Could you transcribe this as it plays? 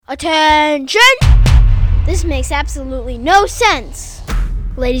Attention! This makes absolutely no sense.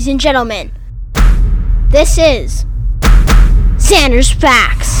 Ladies and gentlemen, this is Xander's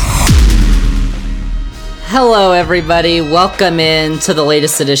Facts. Hello everybody, welcome in to the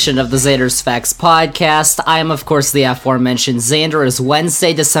latest edition of the Xander's Facts podcast. I am of course the aforementioned Xander. It is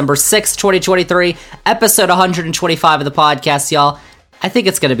Wednesday, December 6th, 2023, episode 125 of the podcast, y'all. I think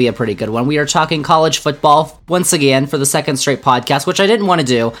it's going to be a pretty good one. We are talking college football once again for the second straight podcast, which I didn't want to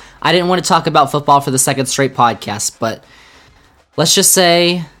do. I didn't want to talk about football for the second straight podcast, but let's just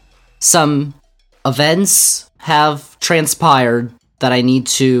say some events have transpired that I need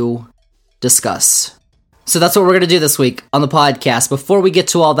to discuss. So that's what we're going to do this week on the podcast. Before we get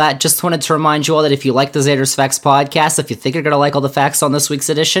to all that, just wanted to remind you all that if you like the Xander's Facts podcast, if you think you're going to like all the facts on this week's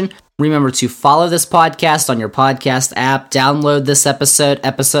edition, remember to follow this podcast on your podcast app, download this episode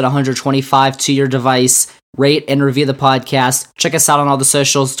 125 to your device, rate and review the podcast. Check us out on all the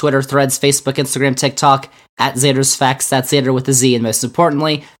socials, Twitter, Threads, Facebook, Instagram, TikTok, at Xander's Facts. That's Xander with a Z. And most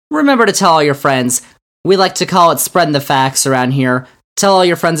importantly, remember to tell all your friends. We like to call it spreading the facts around here. Tell all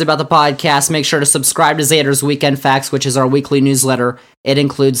your friends about the podcast. Make sure to subscribe to Xander's Weekend Facts, which is our weekly newsletter. It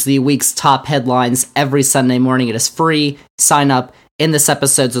includes the week's top headlines every Sunday morning. It is free. Sign up in this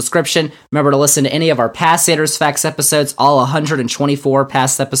episode's description. Remember to listen to any of our past Xander's Facts episodes, all 124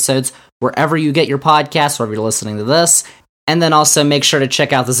 past episodes, wherever you get your podcasts, wherever you're listening to this. And then also make sure to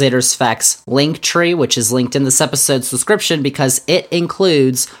check out the Xander's Facts link tree, which is linked in this episode's description, because it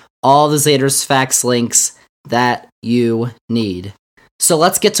includes all the Xander's Facts links that you need. So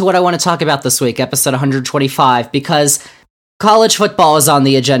let's get to what I want to talk about this week, episode 125, because college football is on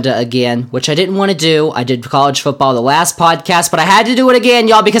the agenda again, which I didn't want to do. I did college football the last podcast, but I had to do it again,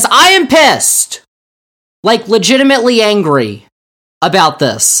 y'all, because I am pissed. Like, legitimately angry about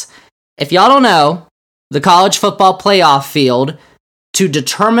this. If y'all don't know, the college football playoff field, to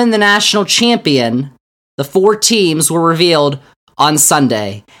determine the national champion, the 4 teams were revealed on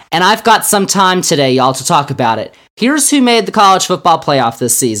Sunday. And I've got some time today, y'all, to talk about it. Here's who made the college football playoff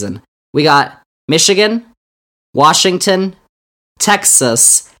this season. We got Michigan, Washington,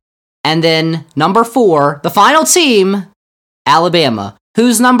 Texas, and then number 4, the final team, Alabama.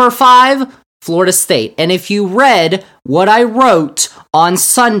 Who's number 5? Florida State. And if you read what I wrote on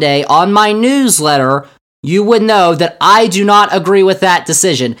Sunday on my newsletter, you would know that I do not agree with that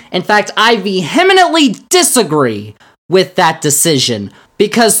decision. In fact, I vehemently disagree with that decision,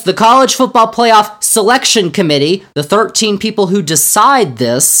 because the College Football Playoff Selection Committee, the 13 people who decide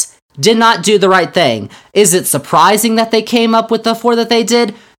this, did not do the right thing. Is it surprising that they came up with the 4 that they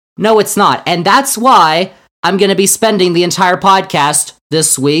did? No, it's not. And that's why I'm going to be spending the entire podcast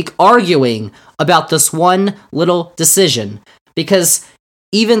this week arguing about this one little decision. Because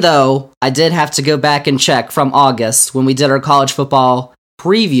even though I did have to go back and check from August when we did our college football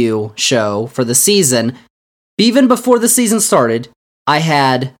preview show for the season, even before the season started, I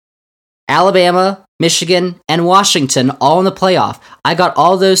had Alabama, Michigan, and Washington all in the playoff. I got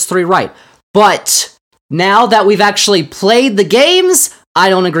all those 3 right. But now that we've actually played the games, I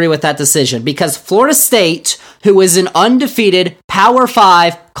don't agree with that decision, because Florida State, who is an undefeated Power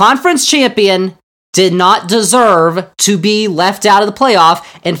 5 conference champion, did not deserve to be left out of the playoff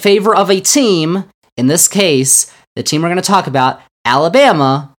in favor of a team, in this case, the team we're going to talk about,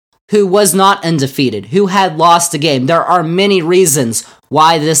 Alabama, who was not undefeated, who had lost a game. There are many reasons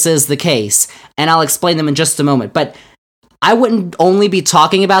why this is the case, and I'll explain them in just a moment. But I wouldn't only be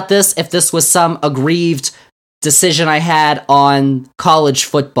talking about this if this was some aggrieved decision I had on college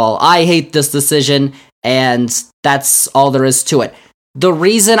football. I hate this decision, and that's all there is to it. The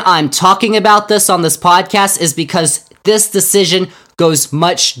reason I'm talking about this on this podcast is because this decision goes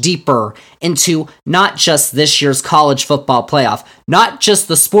much deeper into not just this year's college football playoff, not just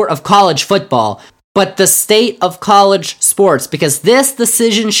the sport of college football, but the state of college sports, because this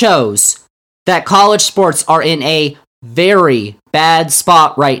decision shows that college sports are in a very bad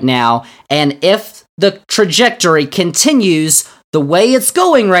spot right now, and if the trajectory continues the way it's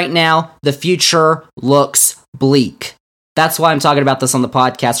going right now, the future looks bleak. That's why I'm talking about this on the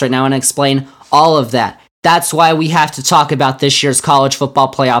podcast right now, and I explain all of that. That's why we have to talk about this year's college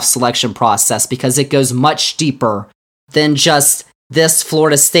football playoff selection process, because it goes much deeper than just this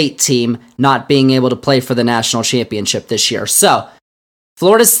Florida State team not being able to play for the national championship this year. So,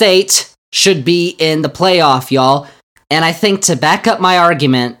 Florida State should be in the playoff, y'all. And I think to back up my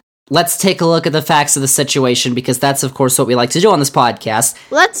argument, let's take a look at the facts of the situation, because that's, of course, what we like to do on this podcast.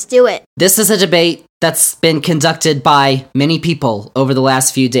 Let's do it. This is a debate that's been conducted by many people over the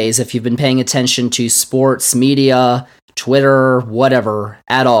last few days. If you've been paying attention to sports, media, Twitter, whatever,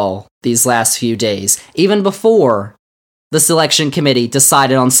 at all, these last few days. Even before the selection committee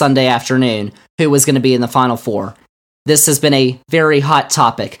decided on Sunday afternoon who was going to be in the Final Four. This has been a very hot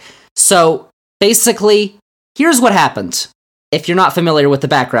topic. So, basically, here's what happened, if you're not familiar with the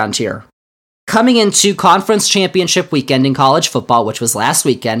background here. Coming into conference championship weekend in college football, which was last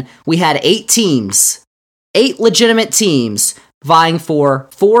weekend, we had 8 teams, 8 legitimate teams vying for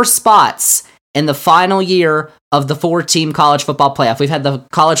 4 spots in the final year of the 4-team college football playoff. We've had the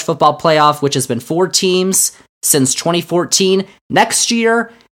college football playoff, which has been 4 teams since 2014. Next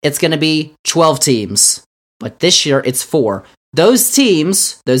year, it's going to be 12 teams. But this year, it's 4. Those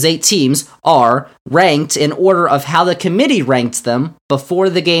teams, those 8 teams, are ranked in order of how the committee ranked them before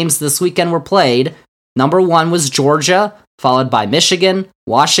the games this weekend were played. Number 1 was Georgia, followed by Michigan,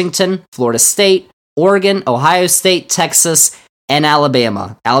 Washington, Florida State, Oregon, Ohio State, Texas, and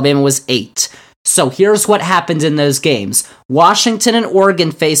Alabama. Alabama was 8. So here's what happened in those games. Washington and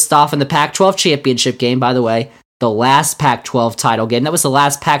Oregon faced off in the Pac-12 championship game, by the way, the last Pac-12 title game. That was the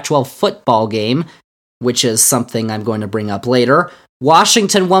last Pac-12 football game, which is something I'm going to bring up later.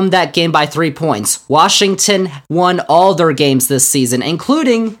 Washington won that game by 3 points. Washington won all their games this season,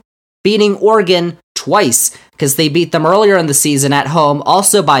 including beating Oregon twice, because they beat them earlier in the season at home,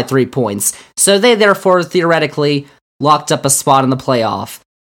 also by 3 points. So they therefore theoretically locked up a spot in the playoff.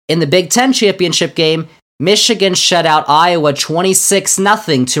 In the Big Ten championship game, Michigan shut out Iowa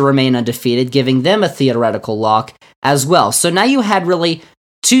 26-0 to remain undefeated, giving them a theoretical lock as well. So now you had really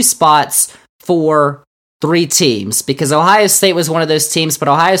 2 spots for 3 teams, because Ohio State was one of those teams, but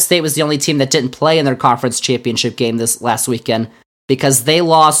Ohio State was the only team that didn't play in their conference championship game this last weekend because they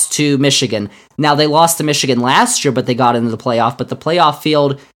lost to Michigan. Now, they lost to Michigan last year, but they got into the playoff, but the playoff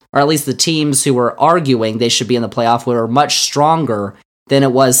field, or at least the teams who were arguing they should be in the playoff, were much stronger than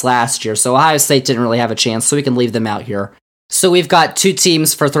it was last year. So Ohio State didn't really have a chance, so we can leave them out here. So we've got 2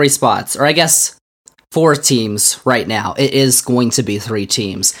 teams for 3 spots, or I guess 4 teams right now. It is going to be 3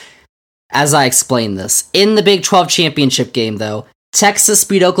 teams. As I explain this, in the Big 12 championship game, though, Texas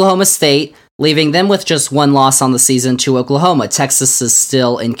beat Oklahoma State, leaving them with just 1 loss on the season to Oklahoma. Texas is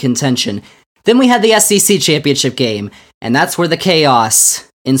still in contention. Then we had the SEC championship game, and that's where the chaos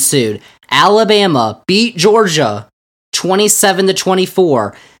ensued. Alabama beat Georgia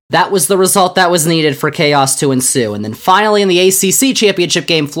 27-24. That was the result that was needed for chaos to ensue. And then finally in the ACC championship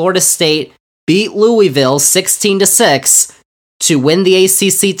game, Florida State beat Louisville 16-6 to win the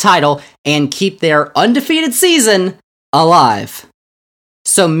ACC title and keep their undefeated season alive.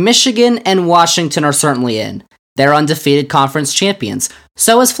 So Michigan and Washington are certainly in. They're undefeated conference champions.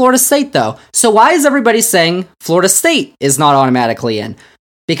 So is Florida State, though. So why is everybody saying Florida State is not automatically in?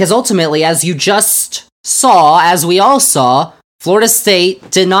 Because ultimately, as you just saw, as we all saw, Florida State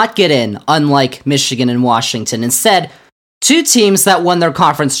did not get in, unlike Michigan and Washington. Instead, 2 teams that won their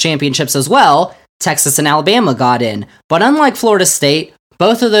conference championships as well, Texas and Alabama, got in. But unlike Florida State,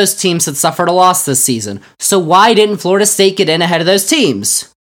 both of those teams had suffered a loss this season. So why didn't Florida State get in ahead of those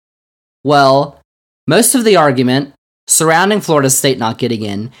teams? Well, most of the argument surrounding Florida State not getting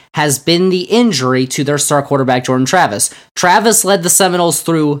in has been the injury to their star quarterback, Jordan Travis. Travis led the Seminoles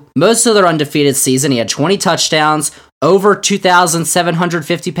through most of their undefeated season. He had 20 touchdowns, over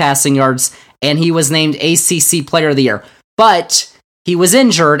 2,750 passing yards, and he was named ACC Player of the Year. But he was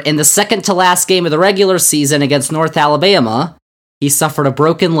injured in the second to last game of the regular season against North Alabama. He suffered a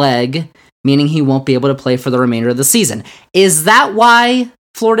broken leg, meaning he won't be able to play for the remainder of the season. Is that why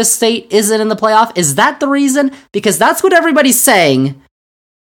Florida State isn't in the playoff? Is that the reason? Because that's what everybody's saying,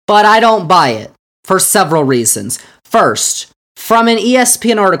 but I don't buy it for several reasons. First, from an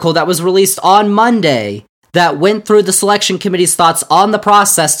ESPN article that was released on Monday that went through the selection committee's thoughts on the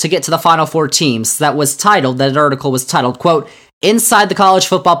process to get to the Final Four teams, that article was titled, quote, "Inside the College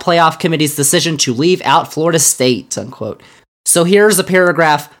Football Playoff Committee's Decision to Leave Out Florida State," unquote. So here's a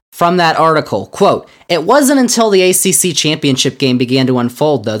paragraph from that article, quote, "It wasn't until the ACC championship game began to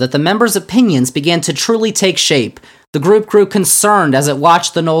unfold, though, that the members' opinions began to truly take shape. The group grew concerned as it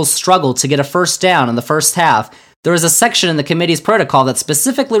watched the Noles struggle to get a first down in the first half. There is a section in the committee's protocol that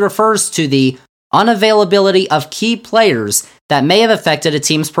specifically refers to the unavailability of key players that may have affected a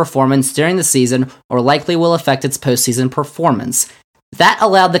team's performance during the season or likely will affect its postseason performance. That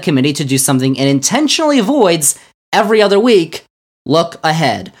allowed the committee to do something it intentionally avoids every other week: look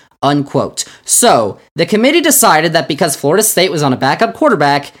ahead," unquote. So, the committee decided that because Florida State was on a backup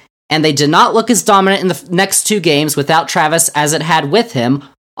quarterback, and they did not look as dominant in the next 2 games without Travis as it had with him,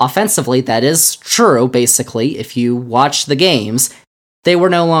 offensively, that is true, basically, if you watch the games, they were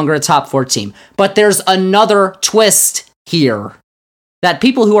no longer a top 4 team. But there's another twist here that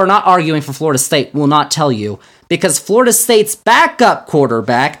people who are not arguing for Florida State will not tell you, because Florida State's backup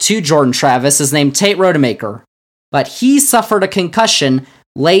quarterback to Jordan Travis is named Tate Rodemaker. but he suffered a concussion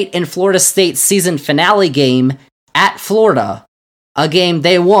late in Florida State's season finale game at Florida, a game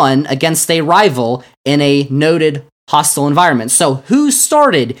they won against a rival in a noted hostile environment. So who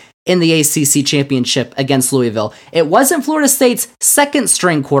started in the ACC championship against Louisville? It wasn't Florida State's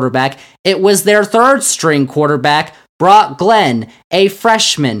second-string quarterback. It was their third-string quarterback, Brock Glenn, a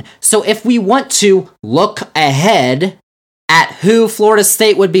freshman. So if we want to look ahead at who Florida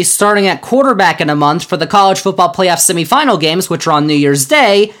State would be starting at quarterback in a month for the college football playoff semifinal games, which are on New Year's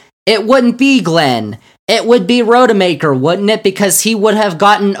Day, it wouldn't be Glenn. It would be Rodemaker, wouldn't it? Because he would have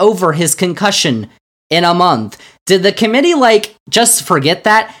gotten over his concussion in a month. Did the committee, just forget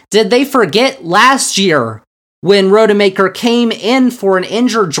that? Did they forget last year when Rodemaker came in for an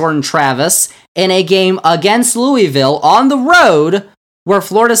injured Jordan Travis in a game against Louisville on the road where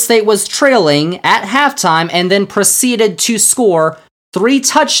Florida State was trailing at halftime and then proceeded to score 3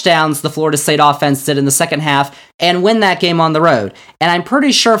 touchdowns, the Florida State offense did in the second half, and win that game on the road? And I'm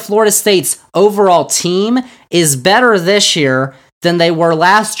pretty sure Florida State's overall team is better this year than they were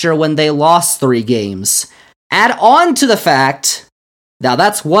last year when they lost 3 games. Add on to the fact, now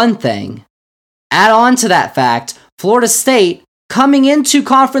that's one thing, add on to that fact, Florida State, coming into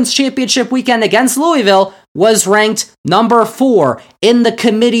conference championship weekend against Louisville, was ranked number 4 in the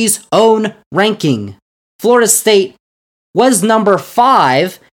committee's own ranking. Florida State was number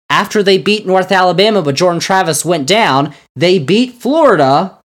 5 after they beat North Alabama, but Jordan Travis went down. They beat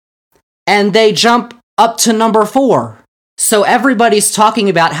Florida, and they jump up to number 4. So everybody's talking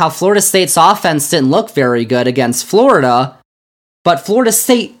about how Florida State's offense didn't look very good against Florida, but Florida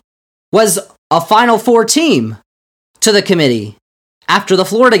State was a Final Four team to the committee after the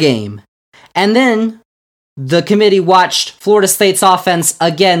Florida game. And then the committee watched Florida State's offense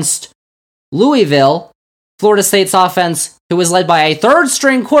against Louisville, Florida State's offense, who was led by a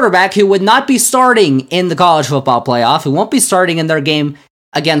third-string quarterback who would not be starting in the college football playoff, who won't be starting in their game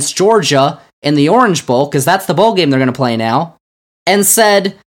against Georgia in the Orange Bowl, because that's the bowl game they're going to play now, and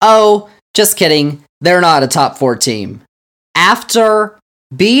said, oh, just kidding, they're not a top 4 team. After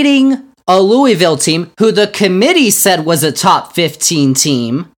beating a Louisville team who the committee said was a top 15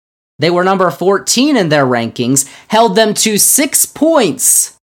 team, they were number 14 in their rankings, held them to 6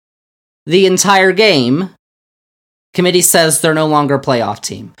 points the entire game. Committee says they're no longer a playoff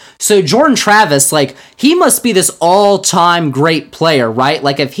team. So Jordan Travis, he must be this all-time great player, right?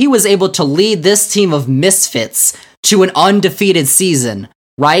 If he was able to lead this team of misfits to an undefeated season,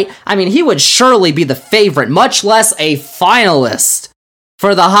 right? I mean, he would surely be the favorite, much less a finalist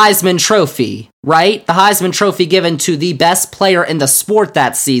for the Heisman Trophy, right? The Heisman Trophy given to the best player in the sport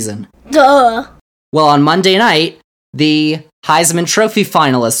that season. Duh. Well, on Monday night, the Heisman Trophy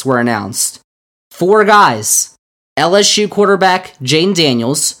finalists were announced. 4 guys. LSU quarterback Jayden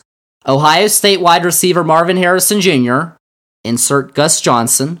Daniels, Ohio State wide receiver Marvin Harrison Jr., insert Gus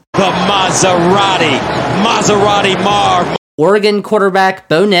Johnson, the Maserati Marv, Oregon quarterback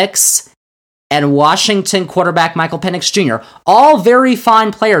Bo Nix, and Washington quarterback Michael Penix Jr. All very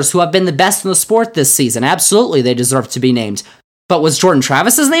fine players who have been the best in the sport this season. Absolutely, they deserve to be named. But was Jordan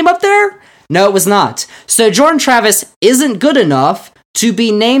Travis's name up there? No, it was not. So Jordan Travis isn't good enough to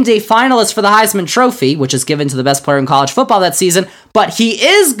be named a finalist for the Heisman Trophy, which is given to the best player in college football that season, but he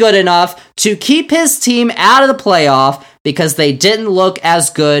is good enough to keep his team out of the playoff because they didn't look as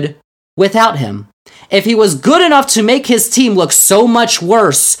good without him. If he was good enough to make his team look so much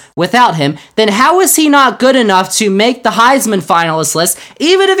worse without him, then how is he not good enough to make the Heisman finalist list,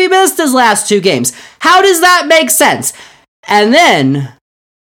 even if he missed his last 2 games? How does that make sense? And then,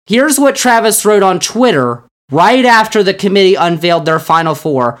 here's what Travis wrote on Twitter right after the committee unveiled their Final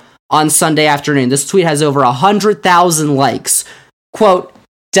Four on Sunday afternoon. This tweet has over 100,000 likes. Quote,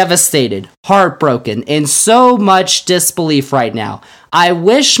 devastated, heartbroken, in so much disbelief right now. I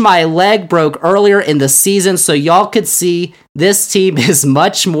wish my leg broke earlier in the season so y'all could see this team is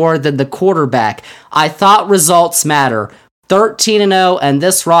much more than the quarterback. I thought results matter. 13-0, and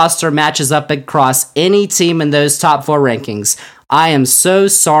this roster matches up across any team in those top 4 rankings. I am so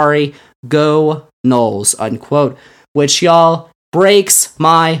sorry. Go Noles, unquote, which, y'all, breaks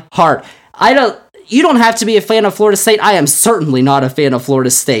my heart. You don't have to be a fan of Florida State. I am certainly not a fan of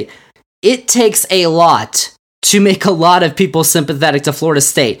Florida State. It takes a lot to make a lot of people sympathetic to Florida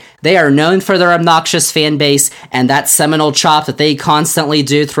State. They are known for their obnoxious fan base and that Seminole chop that they constantly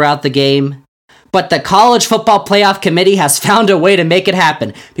do throughout the game. But the College Football Playoff Committee has found a way to make it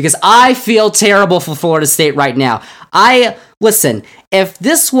happen, because I feel terrible for Florida State right now. Listen, if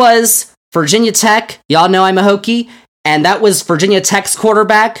this was Virginia Tech, y'all know I'm a Hokie, and that was Virginia Tech's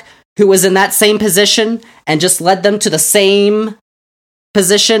quarterback who was in that same position and just led them to the same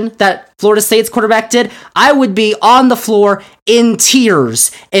position that Florida State's quarterback did, I would be on the floor in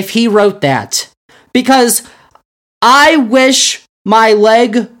tears if he wrote that. Because I wish my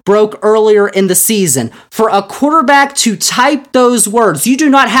leg broke earlier in the season. For a quarterback to type those words, you do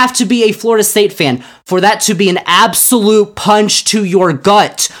not have to be a Florida State fan for that to be an absolute punch to your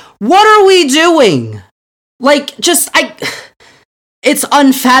gut. What are we doing? It's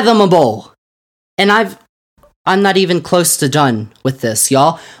unfathomable. And I'm not even close to done with this,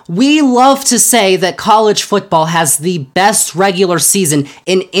 y'all. We love to say that college football has the best regular season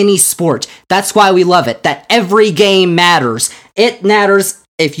in any sport. That's why we love it, that every game matters. It matters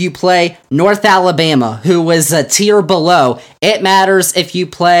if you play North Alabama, who was a tier below. It matters if you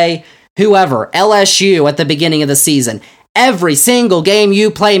play whoever, LSU at the beginning of the season. Every single game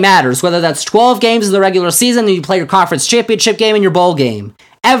you play matters, whether that's 12 games in the regular season and you play your conference championship game and your bowl game.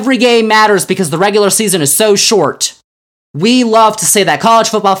 Every game matters because the regular season is so short. We love to say that. College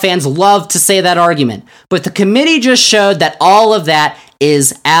football fans love to say that argument. But the committee just showed that all of that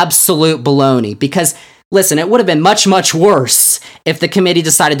is absolute baloney. Because, listen, it would have been much, much worse if the committee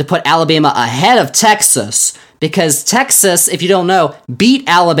decided to put Alabama ahead of Texas. Because Texas, if you don't know, beat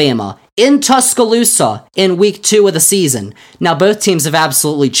Alabama in Tuscaloosa in week 2 of the season. Now, both teams have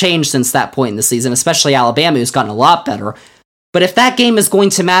absolutely changed since that point in the season, especially Alabama, who's gotten a lot better. But if that game is going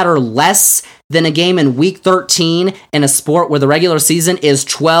to matter less than a game in week 13 in a sport where the regular season is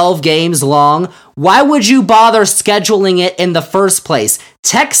 12 games long, why would you bother scheduling it in the first place?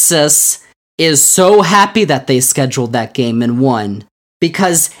 Texas is so happy that they scheduled that game and won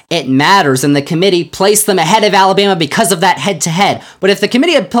because it matters, and the committee placed them ahead of Alabama because of that head-to-head. But if the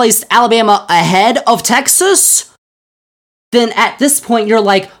committee had placed Alabama ahead of Texas, then at this point you're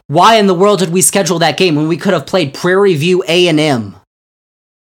like, why in the world did we schedule that game when we could have played Prairie View A&M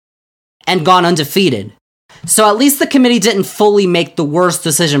and gone undefeated? So at least the committee didn't fully make the worst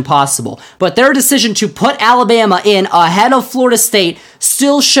decision possible. But their decision to put Alabama in ahead of Florida State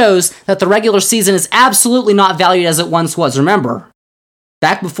still shows that the regular season is absolutely not valued as it once was. Remember,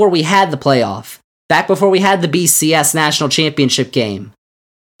 back before we had the playoff, back before we had the BCS National Championship game,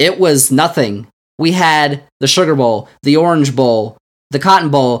 it was nothing. We had the Sugar Bowl, the Orange Bowl, the Cotton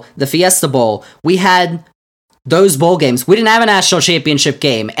Bowl, the Fiesta Bowl. We had those bowl games. We didn't have a national championship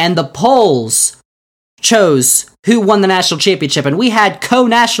game, and the polls chose who won the national championship, and we had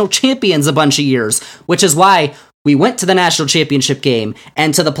co-national champions a bunch of years, which is why we went to the national championship game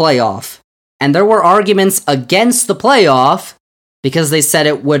and to the playoff. And there were arguments against the playoff because they said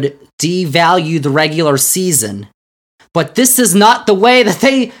it would devalue the regular season. But this is not the way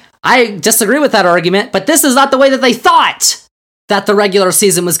that I disagree with that argument, but this is not the way that they thought that the regular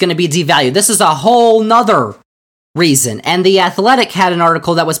season was going to be devalued. This is a whole nother reason. And The Athletic had an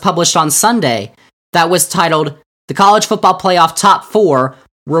article that was published on Sunday that was titled, "The College Football Playoff Top 4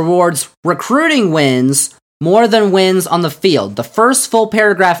 Rewards Recruiting Wins More Than Wins on the Field." The first full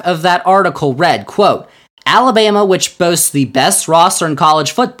paragraph of that article read, quote, "Alabama, which boasts the best roster in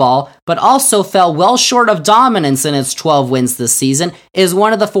college football, but also fell well short of dominance in its 12 wins this season, is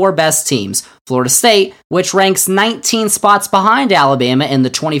one of the 4 best teams. Florida State, which ranks 19 spots behind Alabama in the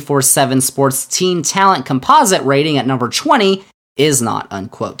 24/7 Sports Team Talent Composite rating at number 20, is not,"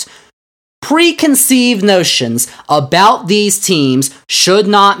 unquote. Preconceived notions about these teams should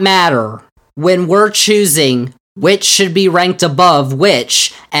not matter when we're choosing which should be ranked above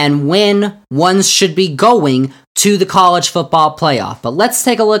which, and when one should be going to the college football playoff. But let's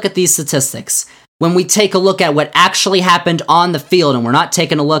take a look at these statistics. When we take a look at what actually happened on the field, and we're not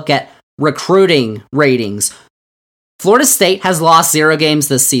taking a look at recruiting ratings, Florida State has lost 0 games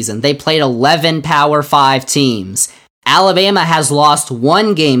this season. They played 11 Power 5 teams. Alabama has lost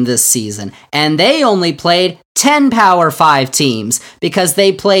 1 game this season, and they only played 10 Power 5 teams because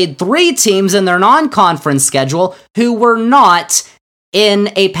they played 3 teams in their non-conference schedule who were not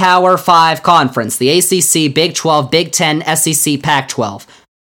in a Power 5 conference: the ACC, Big 12, Big 10, SEC, Pac-12.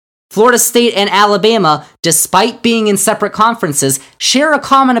 Florida State and Alabama, despite being in separate conferences, share a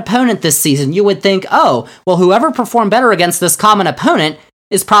common opponent this season. You would think, oh, well, whoever performed better against this common opponent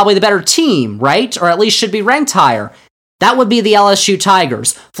is probably the better team, right? Or at least should be ranked higher. That would be the LSU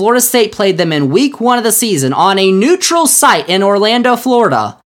Tigers. Florida State played them in week 1 of the season on a neutral site in Orlando,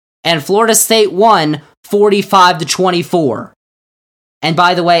 Florida, and Florida State won 45-24. And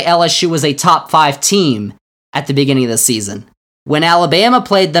by the way, LSU was a top 5 team at the beginning of the season. When Alabama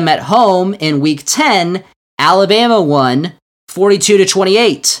played them at home in week 10, Alabama won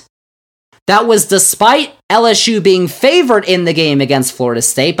 42-28. That was despite LSU being favored in the game against Florida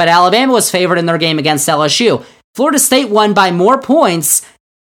State, but Alabama was favored in their game against LSU. Florida State won by more points,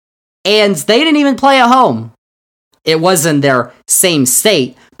 and they didn't even play at home. It was in their same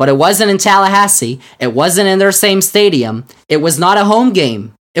state, but it wasn't in Tallahassee. It wasn't in their same stadium. It was not a home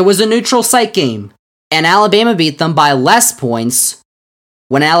game. It was a neutral site game. And Alabama beat them by less points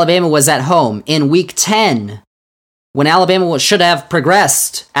when Alabama was at home in Week 10, when Alabama should have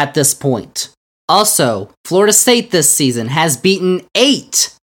progressed at this point. Also, Florida State this season has beaten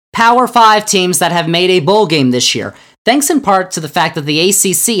 8 Power 5 teams that have made a bowl game this year, thanks in part to the fact that the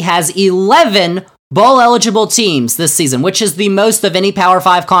ACC has 11 bowl-eligible teams this season, which is the most of any Power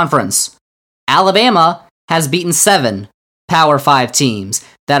 5 conference. Alabama has beaten 7 Power 5 teams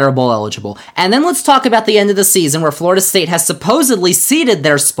that are bowl-eligible. And then let's talk about the end of the season where Florida State has supposedly ceded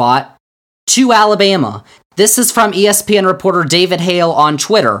their spot to Alabama. This is from ESPN reporter David Hale on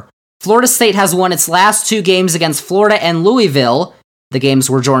Twitter. Florida State has won its last 2 games against Florida and Louisville, the games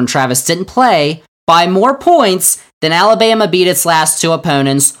where Jordan Travis didn't play, by more points than Alabama beat its last 2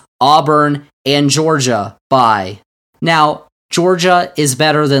 opponents, Auburn and Georgia, by. Now, Georgia is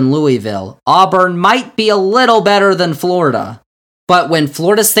better than Louisville. Auburn might be a little better than Florida. But when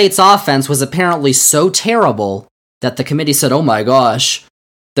Florida State's offense was apparently so terrible that the committee said, oh my gosh,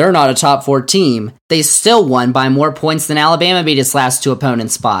 they're not a top 4 team, they still won by more points than Alabama beat its last 2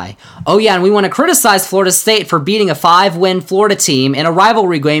 opponents by. Oh yeah, and we want to criticize Florida State for beating a 5-win Florida team in a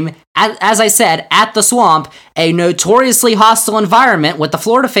rivalry game, as I said, at the Swamp, a notoriously hostile environment, what the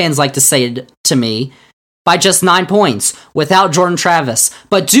Florida fans like to say to me, by just 9 points, without Jordan Travis.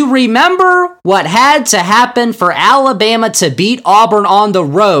 But do remember what had to happen for Alabama to beat Auburn on the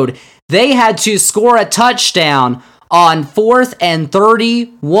road. They had to score a touchdown on 4th and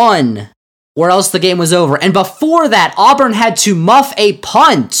 31, or else the game was over. And before that, Auburn had to muff a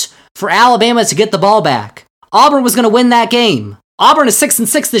punt for Alabama to get the ball back. Auburn was going to win that game. Auburn is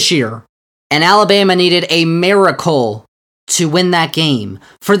 6-6 this year. And Alabama needed a miracle to win that game.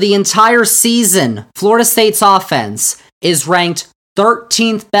 For the entire season, Florida State's offense is ranked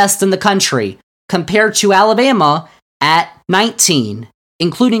 13th best in the country, compared to Alabama at 19.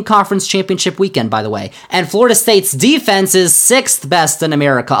 Including conference championship weekend, by the way. And Florida State's defense is 6th best in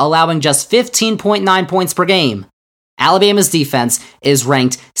America, allowing just 15.9 points per game. Alabama's defense is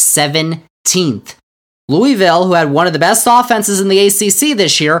ranked 17th. Louisville, who had one of the best offenses in the ACC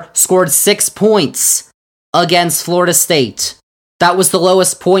this year, scored 6 points against Florida State. That was the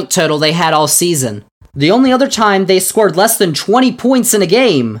lowest point total they had all season. The only other time they scored less than 20 points in a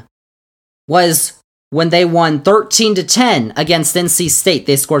game was when they won 13-10 against NC State.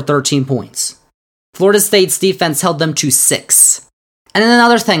 They scored 13 points. Florida State's defense held them to 6. And then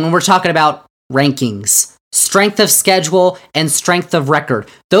another thing, when we're talking about rankings, strength of schedule and strength of record.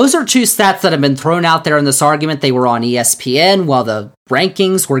 Those are 2 stats that have been thrown out there in this argument. They were on ESPN while the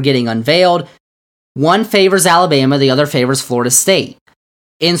rankings were getting unveiled. One favors Alabama, the other favors Florida State.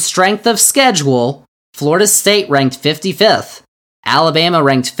 In strength of schedule, Florida State ranked 55th. Alabama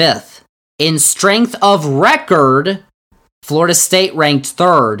ranked 5th. In strength of record, Florida State ranked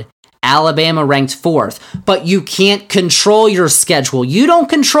 3rd, Alabama ranked 4th. But you can't control your schedule. You don't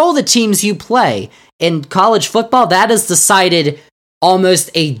control the teams you play. In college football, that is decided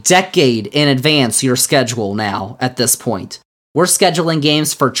almost a decade in advance, your schedule now at this point. We're scheduling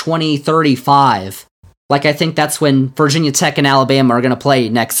games for 2035. Like, I think that's when Virginia Tech and Alabama are going to play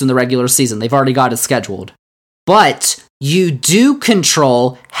next in the regular season. They've already got it scheduled. But you do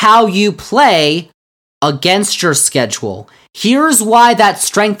control how you play against your schedule. Here's why that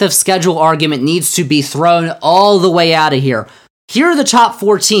strength of schedule argument needs to be thrown all the way out of here. Here are the top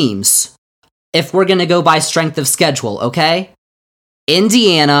 4 teams, if we're going to go by strength of schedule, okay?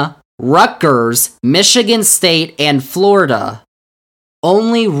 Indiana, Rutgers, Michigan State, and Florida.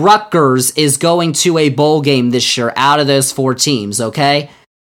 Only Rutgers is going to a bowl game this year out of those 4 teams, okay?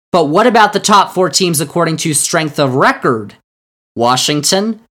 But what about the top 4 teams according to strength of record?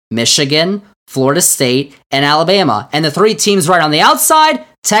 Washington, Michigan, Florida State, and Alabama. And the 3 teams right on the outside,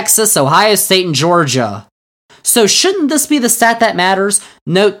 Texas, Ohio State, and Georgia. So shouldn't this be the stat that matters?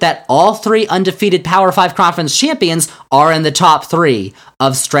 Note that all 3 undefeated Power 5 conference champions are in the top 3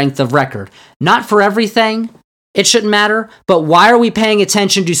 of strength of record. Not for everything, it shouldn't matter, but why are we paying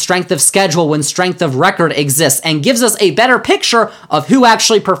attention to strength of schedule when strength of record exists and gives us a better picture of who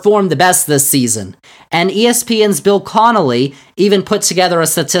actually performed the best this season? And ESPN's Bill Connolly even put together a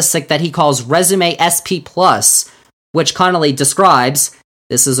statistic that he calls Resume SP+, which Connolly describes,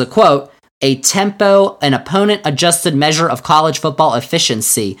 this is a quote, a tempo, an opponent-adjusted measure of college football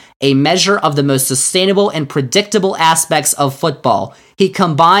efficiency, a measure of the most sustainable and predictable aspects of football. He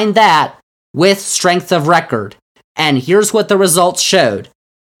combined that with strength of record. And here's what the results showed.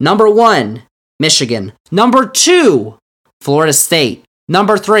 Number 1, Michigan. Number 2, Florida State.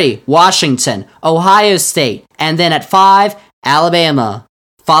 Number 3, Washington, Ohio State, and then at 5, Alabama,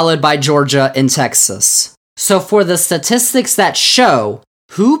 followed by Georgia and Texas. So for the statistics that show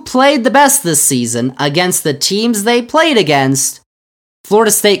who played the best this season against the teams they played against,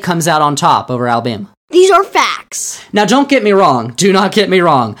 Florida State comes out on top over Alabama. These are facts. Now don't get me wrong, do not get me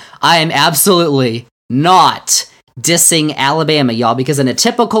wrong. I am absolutely not dissing Alabama, y'all, because in a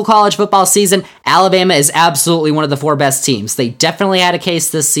typical college football season, Alabama is absolutely one of the 4 best teams. They definitely had a case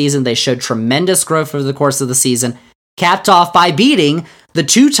this season. They showed tremendous growth over the course of the season, capped off by beating the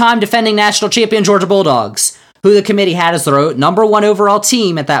 2-time defending national champion Georgia Bulldogs, who the committee had as their number 1 overall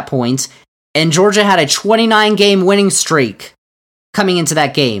team at that point, and Georgia had a 29-game winning streak coming into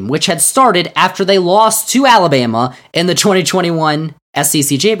that game, which had started after they lost to Alabama in the 2021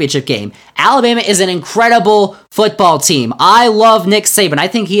 SEC Championship game. Alabama is an incredible football team. I love Nick Saban. I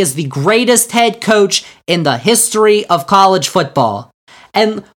think he is the greatest head coach in the history of college football.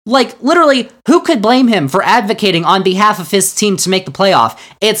 And, literally, who could blame him for advocating on behalf of his team to make the playoff?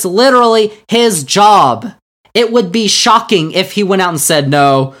 It's literally his job. It would be shocking if he went out and said,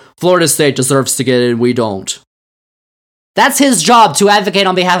 no, Florida State deserves to get in, we don't. That's his job, to advocate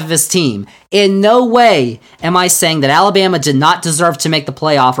on behalf of his team. In no way am I saying that Alabama did not deserve to make the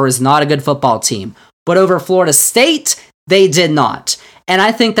playoff or is not a good football team. But over Florida State, they did not. And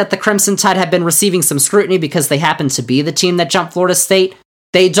I think that the Crimson Tide have been receiving some scrutiny because they happen to be the team that jumped Florida State.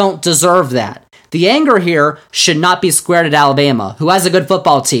 They don't deserve that. The anger here should not be squared at Alabama, who has a good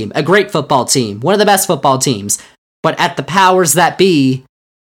football team, a great football team, one of the best football teams, but at the powers that be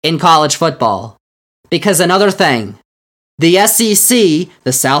in college football. Because another thing, the SEC,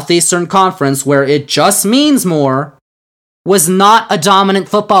 the Southeastern Conference, where it just means more, was not a dominant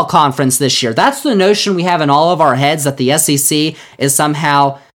football conference this year. That's the notion we have in all of our heads, that the SEC is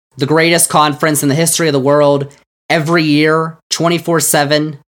somehow the greatest conference in the history of the world every year,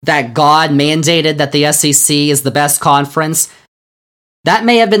 24/7, that God mandated that the SEC is the best conference. That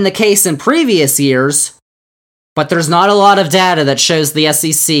may have been the case in previous years, but there's not a lot of data that shows the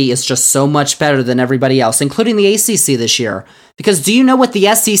SEC is just so much better than everybody else, including the ACC this year. Because do you know what the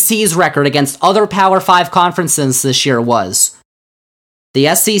SEC's record against other Power 5 conferences this year was? The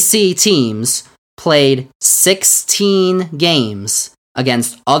SEC teams played 16 games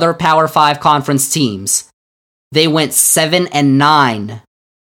against other Power 5 conference teams. They went 7-9.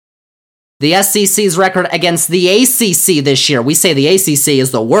 The SEC's record against the ACC this year, we say the ACC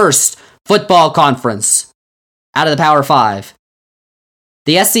is the worst football conference out of the Power 5.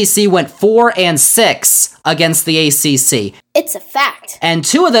 The SEC went 4-6 against the ACC. It's a fact. And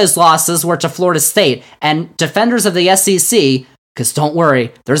 2 of those losses were to Florida State. And defenders of the SEC, because don't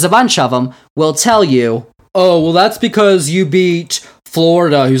worry, there's a bunch of them, will tell you, oh, well, that's because you beat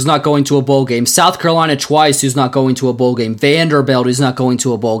Florida, who's not going to a bowl game. South Carolina twice, who's not going to a bowl game. Vanderbilt, who's not going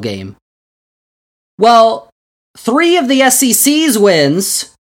to a bowl game. Well, 3 of the SEC's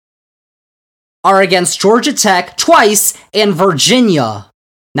wins are against Georgia Tech twice and Virginia.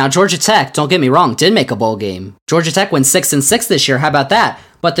 Now, Georgia Tech, don't get me wrong, did make a bowl game. Georgia Tech went 6-6 this year. How about that?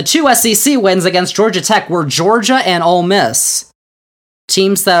 But the 2 SEC wins against Georgia Tech were Georgia and Ole Miss,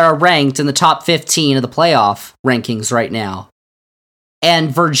 teams that are ranked in the top 15 of the playoff rankings right now.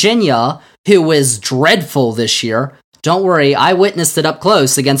 And Virginia, who is dreadful this year, don't worry, I witnessed it up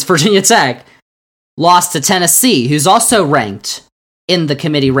close against Virginia Tech, lost to Tennessee, who's also ranked in the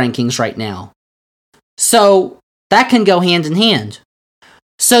committee rankings right now. So that can go hand in hand.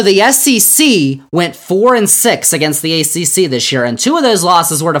 So the SEC went 4-6 against the ACC this year, and 2 of those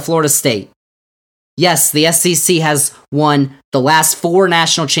losses were to Florida State. Yes, the SEC has won the last 4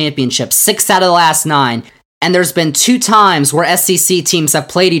 national championships, 6 out of the last 9, and there's been 2 times where SEC teams have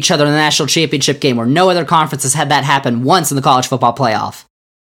played each other in the national championship game, where no other conference has had that happen once in the college football playoff.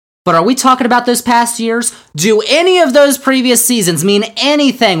 But are we talking about those past years? Do any of those previous seasons mean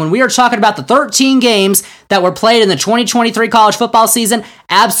anything when we are talking about the 13 games that were played in the 2023 college football season?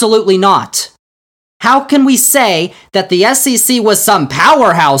 Absolutely not. How can we say that the SEC was some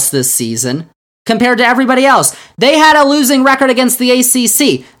powerhouse this season compared to everybody else? They had a losing record against the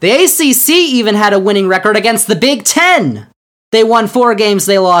ACC. The ACC even had a winning record against the Big Ten. They won 4 games,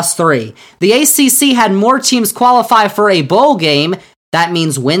 they lost 3. The ACC had more teams qualify for a bowl game, that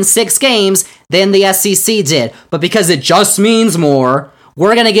means win 6 games, than the SEC did. But because it just means more,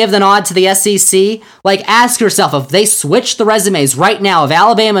 we're going to give the nod to the SEC? Ask yourself, if they switched the resumes right now of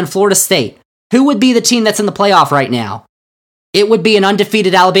Alabama and Florida State, who would be the team that's in the playoff right now? It would be an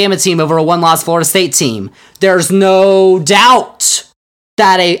undefeated Alabama team over a 1-loss Florida State team. There's no doubt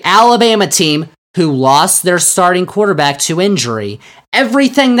that a Alabama team who lost their starting quarterback to injury,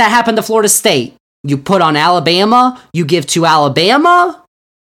 everything that happened to Florida State, you put on Alabama, you give to Alabama,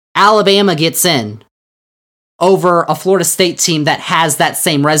 Alabama gets in over a Florida State team that has that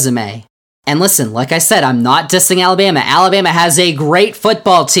same resume. And listen, like I said, I'm not dissing Alabama. Alabama has a great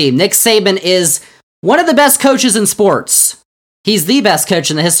football team. Nick Saban is one of the best coaches in sports. He's the best coach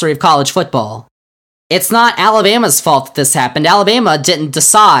in the history of college football. It's not Alabama's fault that this happened. Alabama didn't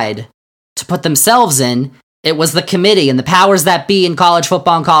decide to put themselves in. It was the committee and the powers that be in college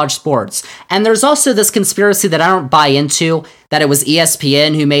football and college sports. And there's also this conspiracy that I don't buy into, that it was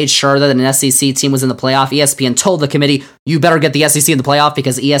ESPN who made sure that an SEC team was in the playoff. ESPN told the committee, you better get the SEC in the playoff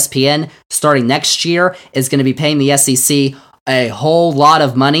because ESPN, starting next year, is going to be paying the SEC a whole lot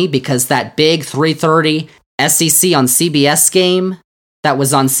of money because that big 3:30 SEC on CBS game that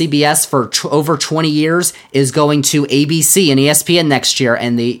was on CBS for over 20 years is going to ABC and ESPN next year,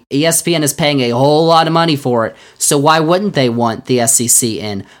 and the ESPN is paying a whole lot of money for it. So why wouldn't they want the SEC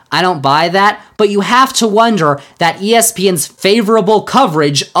in? I don't buy that, but you have to wonder that ESPN's favorable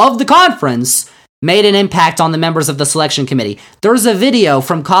coverage of the conference made an impact on the members of the selection committee. There's a video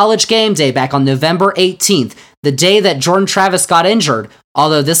from College Game Day back on November 18th, the day that Jordan Travis got injured.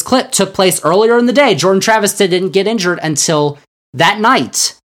 Although this clip took place earlier in the day, Jordan Travis didn't get injured until that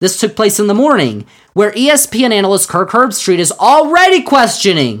night. This took place in the morning, where ESPN analyst Kirk Herbstreit is already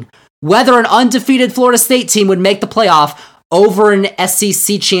questioning whether an undefeated Florida State team would make the playoff over an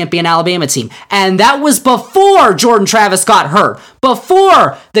SEC champion Alabama team. And that was before Jordan Travis got hurt,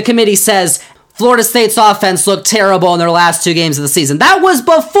 before the committee says Florida State's offense looked terrible in their last 2 games of the season. That was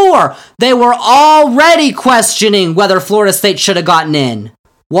before they were already questioning whether Florida State should have gotten in.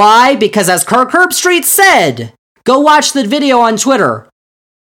 Why? Because as Kirk Herbstreit said, go watch the video on Twitter,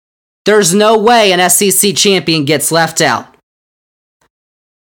 there's no way an SEC champion gets left out.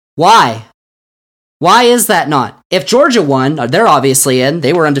 Why? Why is that not? If Georgia won, they're obviously in,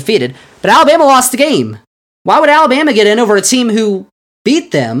 they were undefeated, but Alabama lost the game. Why would Alabama get in over a team who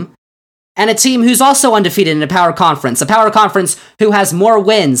beat them and a team who's also undefeated in a power conference who has more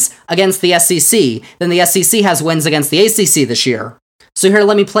wins against the SEC than the SEC has wins against the ACC this year? So here,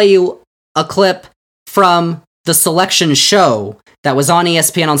 let me play you a clip from the selection show that was on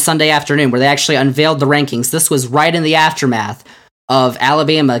ESPN on Sunday afternoon, where they actually unveiled the rankings. This was right in the aftermath of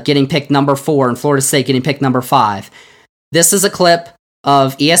Alabama getting picked number 4 and Florida State getting picked number 5. This is a clip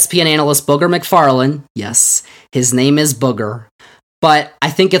of ESPN analyst Booger McFarland. Yes, his name is Booger. But I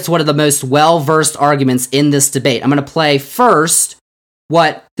think it's one of the most well-versed arguments in this debate. I'm going to play first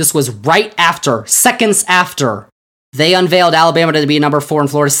what this was right after, seconds after, they unveiled Alabama to be number 4 and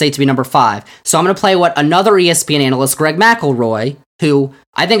Florida State to be number 5. So I'm going to play what another ESPN analyst, Greg McElroy, who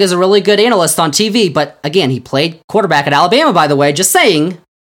I think is a really good analyst on TV, but again, he played quarterback at Alabama, by the way, just saying,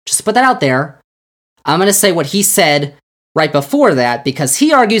 just to put that out there. I'm going to say what he said right before that, because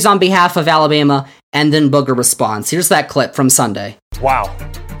he argues on behalf of Alabama, and then Booger responds. Here's that clip from Sunday. Wow.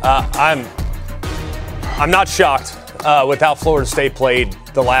 I'm not shocked with how Florida State played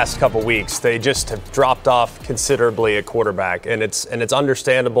the last couple weeks. They just have dropped off considerably at quarterback, and it's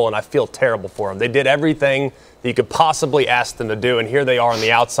understandable, and I feel terrible for them. They did everything that you could possibly ask them to do, and here they are on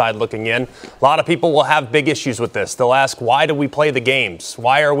the outside looking in. A lot of people will have big issues with this. They'll ask, why do we play the games?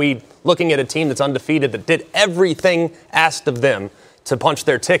 Why are we looking at a team that's undefeated that did everything asked of them to punch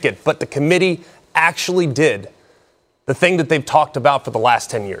their ticket? But the committee actually did the thing that they've talked about for the last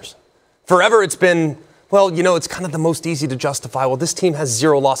 10 years. Forever it's been, well, you know, it's kind of the most easy to justify. Well, this team has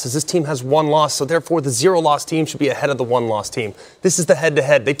 0 losses. This team has 1 loss. So therefore, the 0-loss team should be ahead of the 1-loss team. This is the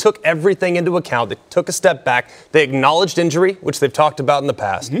head-to-head. They took everything into account. They took a step back. They acknowledged injury, which they've talked about in the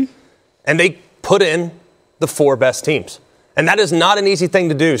past. Mm-hmm. And they put in the 4 best teams. And that is not an easy thing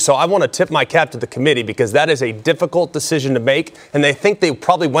to do. So I want to tip my cap to the committee because that is a difficult decision to make. And they think they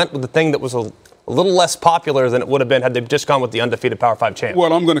probably went with the thing that was a little less popular than it would have been had they just gone with the undefeated Power 5 champ.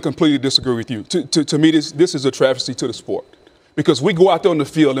 Well, I'm going to completely disagree with you. To me, this is a travesty to the sport. Because we go out there on the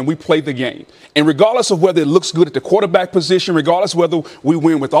field and we play the game. And regardless of whether it looks good at the quarterback position, regardless of whether we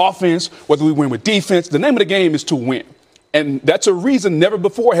win with offense, whether we win with defense, the name of the game is to win. And that's a reason never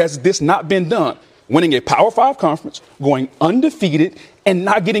before has this not been done. Winning a Power 5 conference, going undefeated, and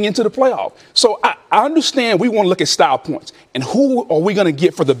not getting into the playoff. So I understand we want to look at style points and who are we going to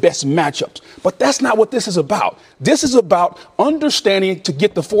get for the best matchups. But that's not what this is about. This is about understanding to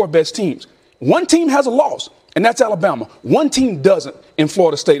get the 4 best teams. One team has a loss, and that's Alabama. One team doesn't in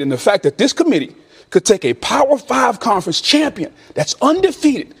Florida State. And the fact that this committee could take a Power 5 conference champion that's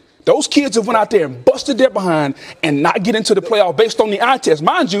undefeated, those kids have went out there and busted their behind and not get into the playoff based on the eye test.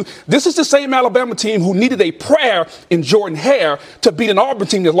 Mind you, this is the same Alabama team who needed a prayer in Jordan Hare to beat an Auburn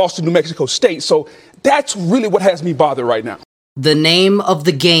team that lost to New Mexico State. So that's really what has me bothered right now. The name of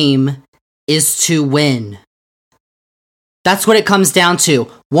the game is to win. That's what it comes down to.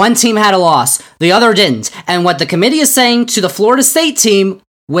 One team had a loss, the other didn't. And what the committee is saying to the Florida State team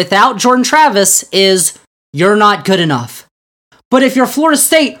without Jordan Travis is, you're not good enough. But if you're Florida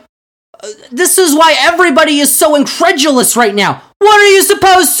State, this is why everybody is so incredulous right now. What are you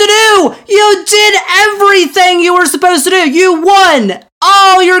supposed to do? You did everything you were supposed to do. You won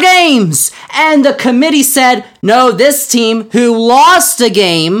all your games. And the committee said, no, this team who lost a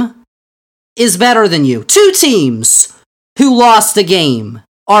game is better than you. Two teams who lost a game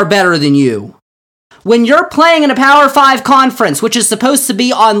are better than you. When you're playing in a Power 5 conference, which is supposed to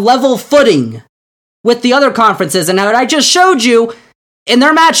be on level footing with the other conferences, and I just showed you in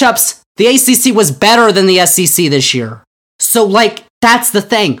their matchups, the ACC was better than the SEC this year. So, that's the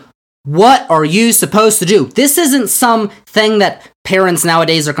thing. What are you supposed to do? This isn't some thing that parents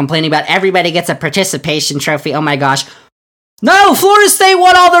nowadays are complaining about. Everybody gets a participation trophy. Oh my gosh. No, Florida State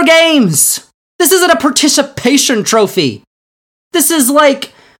won all their games. This isn't a participation trophy. This is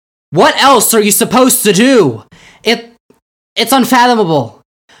what else are you supposed to do? It's unfathomable.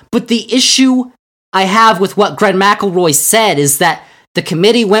 But the issue I have with what Greg McElroy said is that the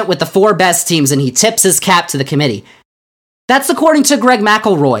committee went with the 4 best teams and he tips his cap to the committee. That's according to Greg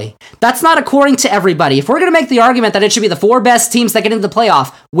McElroy. That's not according to everybody. If we're going to make the argument that it should be the 4 best teams that get into the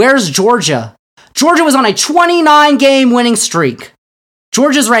playoff, where's Georgia? Georgia was on a 29-game winning streak.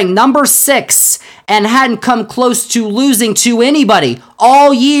 Georgia's ranked number 6 and hadn't come close to losing to anybody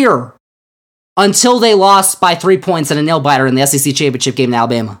all year until they lost by 3 points in a nail-biter in the SEC championship game in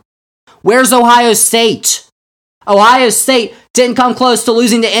Alabama. Where's Ohio State? Ohio State didn't come close to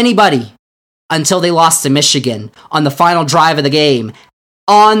losing to anybody until they lost to Michigan on the final drive of the game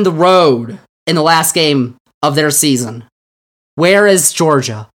on the road in the last game of their season. Where is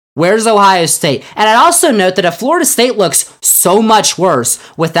Georgia? Where's Ohio State? And I'd also note that if Florida State looks so much worse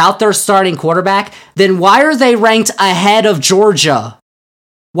without their starting quarterback, then why are they ranked ahead of Georgia?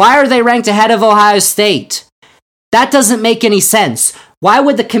 Why are they ranked ahead of Ohio State? That doesn't make any sense. Why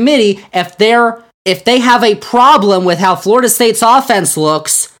would the committee, if they have a problem with how Florida State's offense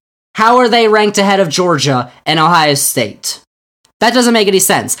looks, how are they ranked ahead of Georgia and Ohio State? That doesn't make any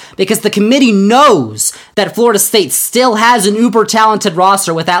sense, because the committee knows that Florida State still has an uber-talented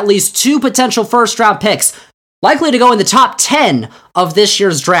roster with at least 2 potential first-round picks, likely to go in the top 10 of this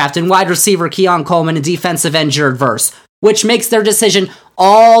year's draft, in wide receiver Keon Coleman and defensive end Jared Verse, which makes their decision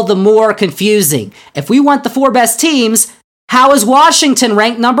all the more confusing. If we want the 4 best teams, how is Washington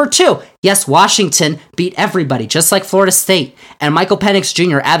ranked number 2? Yes, Washington beat everybody, just like Florida State. And Michael Penix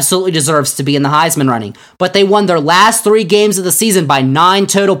Jr. absolutely deserves to be in the Heisman running. But they won their last 3 games of the season by 9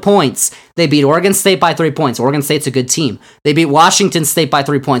 total points. They beat Oregon State by 3 points. Oregon State's a good team. They beat Washington State by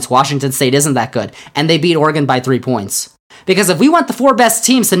 3 points. Washington State isn't that good. And they beat Oregon by 3 points. Because if we want the 4 best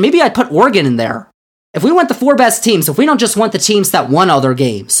teams, then maybe I'd put Oregon in there. If we want the 4 best teams, if we don't just want the teams that won all their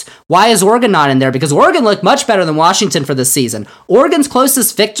games, why is Oregon not in there? Because Oregon looked much better than Washington for this season. Oregon's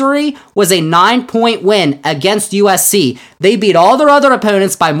closest victory was a 9-point win against USC. They beat all their other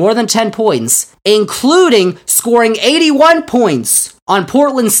opponents by more than 10 points, including scoring 81 points on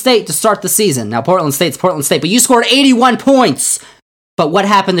Portland State to start the season. Now, Portland State's Portland State, but you scored 81 points. But what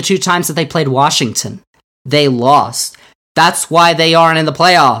happened the 2 times that they played Washington? They lost. That's why they aren't in the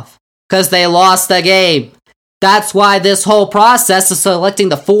playoff. Because they lost the game. That's why this whole process of selecting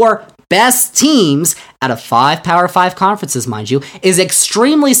the 4 best teams out of 5 Power 5 conferences, mind you, is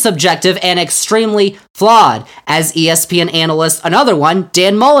extremely subjective and extremely flawed. As ESPN analyst, another one,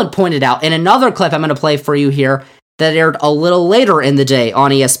 Dan Mullen, pointed out in another clip I'm going to play for you here that aired a little later in the day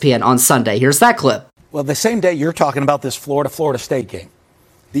on ESPN on Sunday. Here's that clip. Well, the same day you're talking about this Florida State game,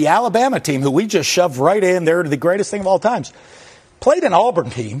 the Alabama team, who we just shoved right in there to the greatest thing of all times, played an Auburn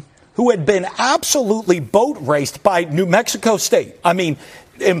team who had been absolutely boat raced by New Mexico State. I mean,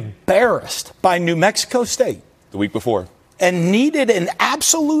 embarrassed by New Mexico State. The week before. And needed an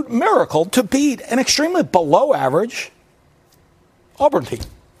absolute miracle to beat an extremely below average Auburn team.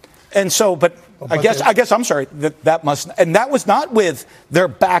 And so, but I guess I'm sorry, that was not with their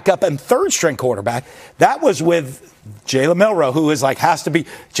backup and third string quarterback. That was with Jalen Milroe, who is has to be,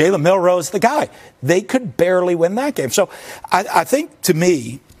 Jalen Milroe is the guy. They could barely win that game. So I think, to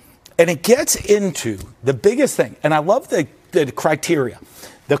me, and it gets into the biggest thing, and I love the criteria.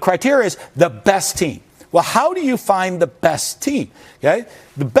 The criteria is the best team. Well, how do you find the best team? Okay,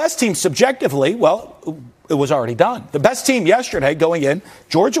 the best team subjectively, well, it was already done. The best team yesterday going in,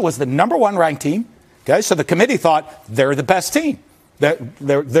 Georgia was the number 1 ranked team. Okay, so the committee thought they're the best team. They're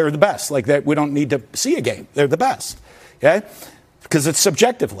the best. That we don't need to see a game. They're the best. Okay, because it's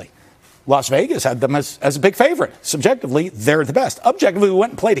subjectively. Las Vegas had them as a big favorite. Subjectively, they're the best. Objectively, we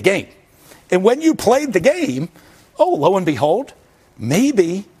went and played a game. And when you played the game, oh, lo and behold,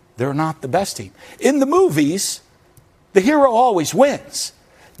 maybe they're not the best team. In the movies, the hero always wins.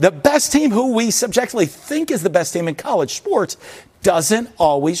 The best team, who we subjectively think is the best team in college sports, doesn't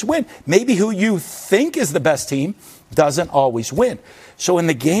always win. Maybe who you think is the best team doesn't always win. So in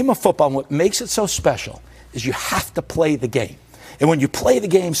the game of football, what makes it so special is you have to play the game. And when you play the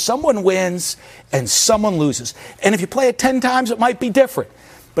game, someone wins and someone loses. And if you play it 10 times, it might be different.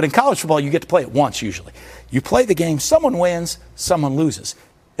 But in college football, you get to play it once usually. You play the game, someone wins, someone loses.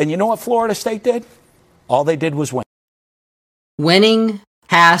 And you know what Florida State did? All they did was win. Winning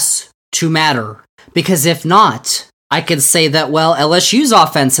has to matter, because if not, I could say that, well, LSU's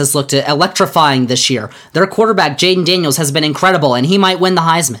offense has looked electrifying this year. Their quarterback, Jaden Daniels, has been incredible, and he might win the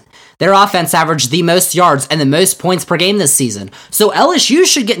Heisman. Their offense averaged the most yards and the most points per game this season. So LSU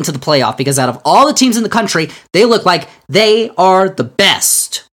should get into the playoff, because out of all the teams in the country, they look like they are the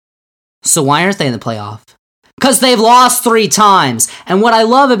best. So why aren't they in the playoff? Because they've lost 3 times. And what I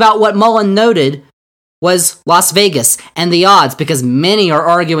love about what Mullen noted was Las Vegas and the odds, because many are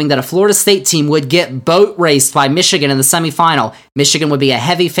arguing that a Florida State team would get boat raced by Michigan in the semifinal. Michigan would be a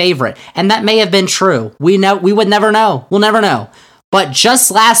heavy favorite, and that may have been true. We would never know. We'll never know. But just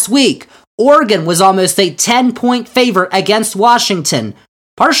last week, Oregon was almost a 10-point favorite against Washington,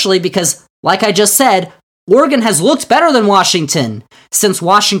 partially because, like I just said, Oregon has looked better than Washington since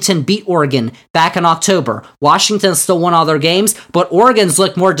Washington beat Oregon back in October. Washington still won all their games, but Oregon's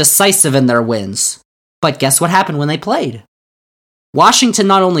looked more decisive in their wins. But guess what happened when they played? Washington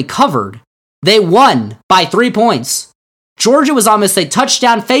not only covered, they won by 3 points. Georgia was almost a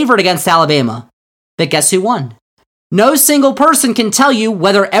touchdown favorite against Alabama. But guess who won? No single person can tell you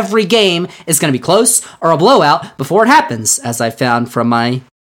whether every game is going to be close or a blowout before it happens, as I found from my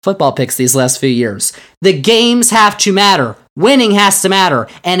football picks these last few years. The games have to matter. Winning has to matter,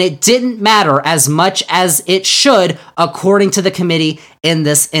 and it didn't matter as much as it should, according to the committee in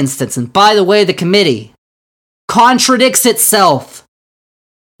this instance. And by the way, the committee contradicts itself,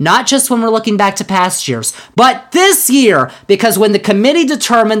 not just when we're looking back to past years, but this year, because when the committee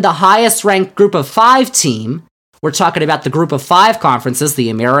determined the highest ranked group of 5 team, we're talking about the group of 5 conferences, the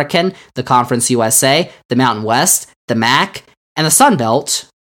American, the Conference USA, the Mountain West, the MAC, and the Sun Belt,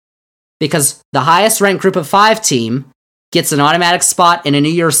 because the highest ranked group of 5 team gets an automatic spot in a New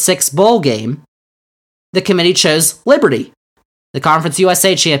Year's 6 bowl game, the committee chose Liberty, the Conference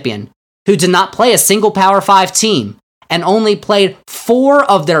USA champion, who did not play a single Power 5 team and only played 4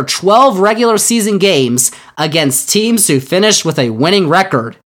 of their 12 regular season games against teams who finished with a winning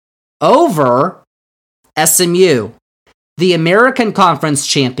record, over SMU, the American Conference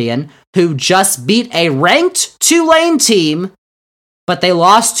champion, who just beat a ranked Tulane team, but they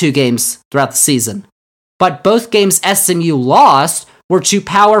lost 2 games throughout the season. But both games SMU lost were to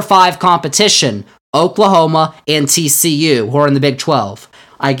Power 5 competition, Oklahoma and TCU, who are in the Big 12.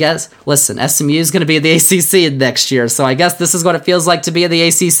 I guess, listen, SMU is going to be in the ACC next year, so I guess this is what it feels like to be in the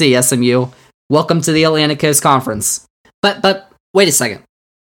ACC, SMU. Welcome to the Atlantic Coast Conference. But wait a second.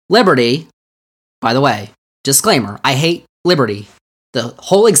 Liberty, by the way, disclaimer, I hate Liberty, the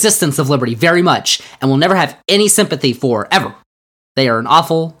whole existence of Liberty, very much, and will never have any sympathy for, ever. They are an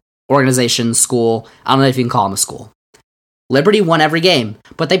awful organization, school. I don't know if you can call them a school. Liberty won every game,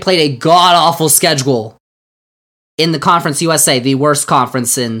 but they played a god-awful schedule in the Conference USA, the worst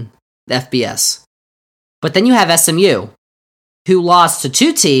conference in the FBS. But then you have SMU, who lost to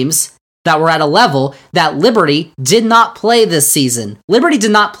 2 teams that were at a level that Liberty did not play this season. Liberty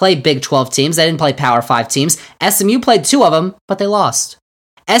did not play Big 12 teams. They didn't play Power 5 teams. SMU played 2 of them, but they lost.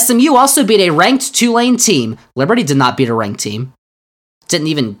 SMU also beat a ranked Tulane team. Liberty did not beat a ranked team.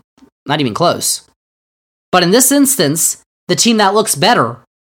 Not even close. But in this instance, the team that looks better,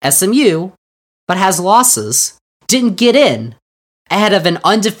 SMU, but has losses, didn't get in ahead of an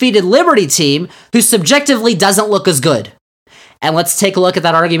undefeated Liberty team who subjectively doesn't look as good. And let's take a look at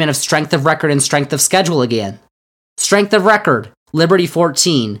that argument of strength of record and strength of schedule again. Strength of record, Liberty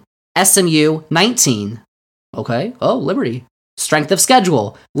 14, SMU 19. Okay, Liberty. Strength of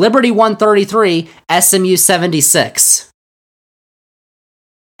schedule, Liberty 133, SMU 76.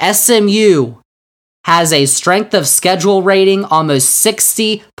 SMU has a strength of schedule rating almost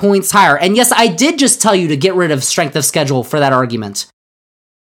 60 points higher. And yes, I did just tell you to get rid of strength of schedule for that argument,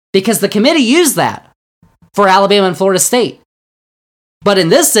 because the committee used that for Alabama and Florida State. But in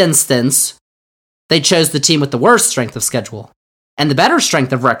this instance, they chose the team with the worst strength of schedule and the better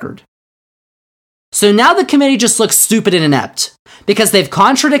strength of record. So now the committee just looks stupid and inept because they've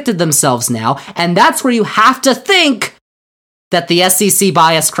contradicted themselves now, and that's where you have to think that the SEC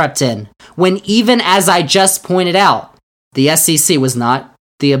bias crept in, when even as I just pointed out, the SEC was not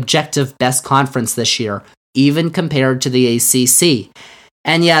the objective best conference this year. even compared to the ACC.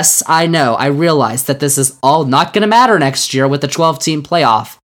 And yes, I know, I realize that this is all not going to matter next year with the 12-team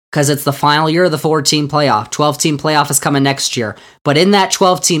playoff, because it's the final year of the 4-team playoff. 12-team playoff is coming next year. But in that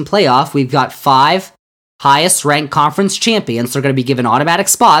 12-team playoff, we've got 5 highest-ranked conference champions. They're going to be given automatic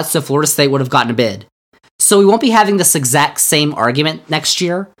spots, so Florida State would have gotten a bid. So we won't be having this exact same argument next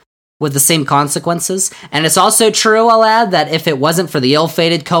year with the same consequences. And it's also true, I'll add, that if it wasn't for the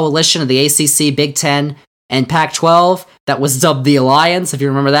ill-fated coalition of the ACC, Big Ten, and Pac-12 that was dubbed the Alliance, if you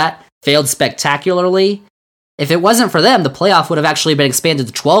remember that, failed spectacularly. If it wasn't for them, the playoff would have actually been expanded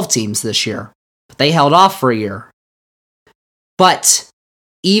to 12 teams this year. But they held off for a year. But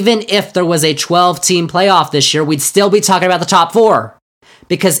even if there was a 12-team playoff this year, we'd still be talking about the top 4.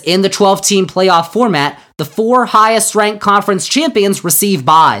 Because in the 12-team playoff format, the 4 highest-ranked conference champions receive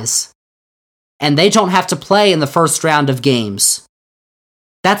byes. And they don't have to play in the first round of games.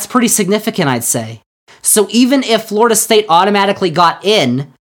 That's pretty significant, I'd say. So even if Florida State automatically got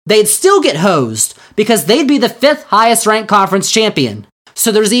in, they'd still get hosed because they'd be the 5th highest-ranked conference champion.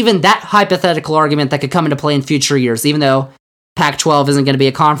 So there's even that hypothetical argument that could come into play in future years, even though Pac-12 isn't going to be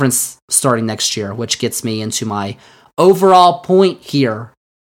a conference starting next year, which gets me into my overall point here.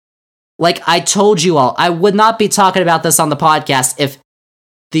 Like I told you all, I would not be talking about this on the podcast if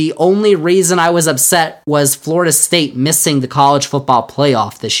the only reason I was upset was Florida State missing the college football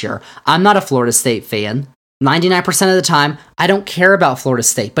playoff this year. I'm not a Florida State fan. 99% of the time, I don't care about Florida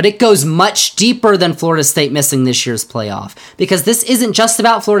State, but it goes much deeper than Florida State missing this year's playoff, because this isn't just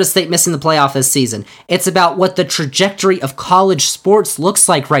about Florida State missing the playoff this season. It's about what the trajectory of college sports looks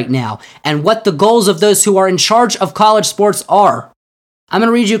like right now, and what the goals of those who are in charge of college sports are. I'm going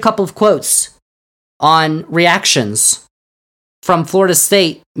to read you a couple of quotes on reactions from Florida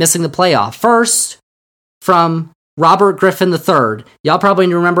State missing the playoff. First, from Robert Griffin III. Y'all probably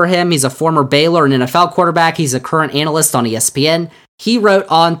remember him. He's a former Baylor and NFL quarterback. He's a current analyst on ESPN. He wrote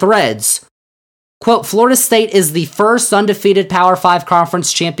on Threads, quote, Florida State is the first undefeated Power 5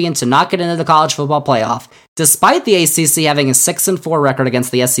 conference champion to not get into the college football playoff, despite the ACC having a 6-4 record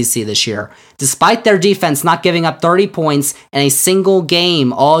against the SEC this year, despite their defense not giving up 30 points in a single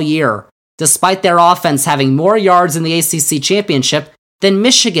game all year, despite their offense having more yards in the ACC championship than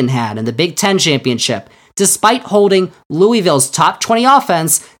Michigan had in the Big Ten championship, despite holding Louisville's top 20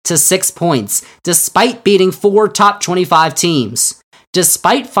 offense to 6 points, despite beating 4 top 25 teams,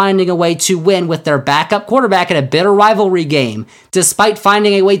 despite finding a way to win with their backup quarterback in a bitter rivalry game, despite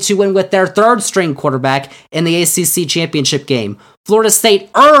finding a way to win with their third-string quarterback in the ACC championship game, Florida State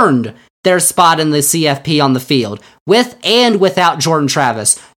earned their spot in the CFP on the field, with and without Jordan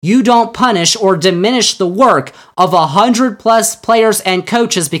Travis. You don't punish or diminish the work of 100+ players and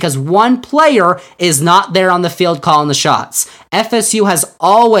coaches because one player is not there on the field calling the shots. FSU has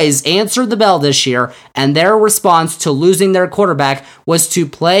always answered the bell this year, and their response to losing their quarterback was to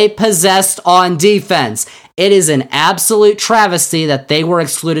play possessed on defense. It is an absolute travesty that they were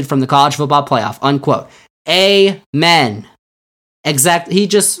excluded from the college football playoff, unquote. Amen. He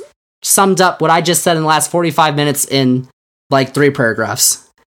just summed up what I just said in the last 45 minutes in like 3 paragraphs.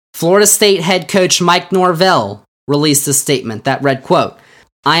 Florida State head coach Mike Norvell released a statement that read, quote,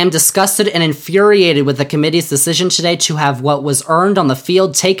 I am disgusted and infuriated with the committee's decision today to have what was earned on the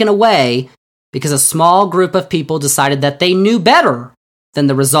field taken away because a small group of people decided that they knew better than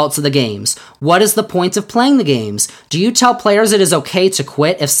the results of the games. What is the point of playing the games? Do you tell players it is okay to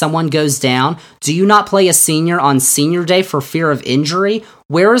quit if someone goes down? Do you not play a senior on senior day for fear of injury?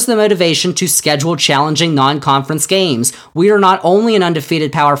 Where is the motivation to schedule challenging non-conference games? We are not only an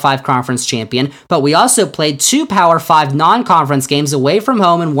undefeated Power 5 conference champion, but we also played 2 Power 5 non-conference games away from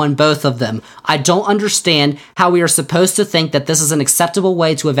home and won both of them. I don't understand how we are supposed to think that this is an acceptable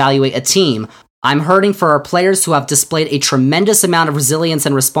way to evaluate a team. I'm hurting for our players who have displayed a tremendous amount of resilience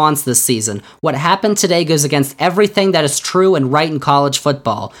and response this season. What happened today goes against everything that is true and right in college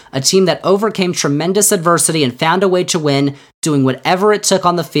football. A team that overcame tremendous adversity and found a way to win, doing whatever it took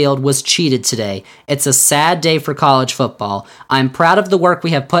on the field, was cheated today. It's a sad day for college football. I'm proud of the work we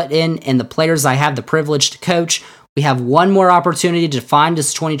have put in and the players I have the privilege to coach. We have one more opportunity to find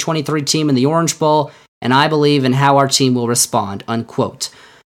this 2023 team in the Orange Bowl, and I believe in how our team will respond, unquote.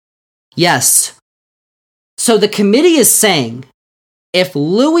 Yes. So the committee is saying if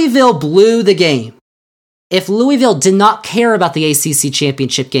Louisville blew the game, if Louisville did not care about the ACC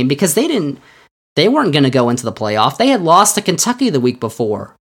championship game because they weren't going to go into the playoff. They had lost to Kentucky the week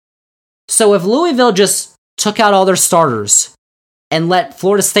before. So if Louisville just took out all their starters and let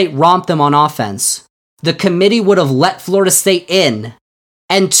Florida State romp them on offense, the committee would have let Florida State in.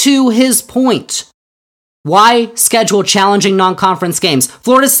 And to his point, why schedule challenging non-conference games?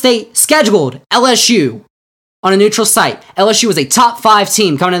 Florida State scheduled LSU, on a neutral site. LSU was a top 5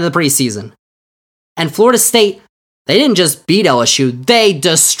 team coming into the preseason. And Florida State, they didn't just beat LSU, they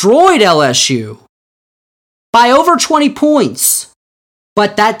destroyed LSU by over 20 points.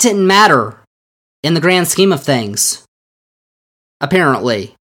 But that didn't matter in the grand scheme of things,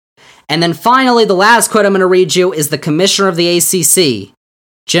 apparently. And then finally, the last quote I'm going to read you is the commissioner of the ACC,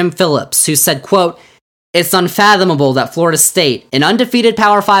 Jim Phillips, who said, quote, "It's unfathomable that Florida State, an undefeated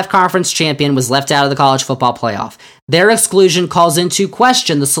Power 5 conference champion, was left out of the college football playoff. Their exclusion calls into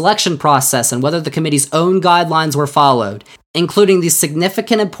question the selection process and whether the committee's own guidelines were followed, including the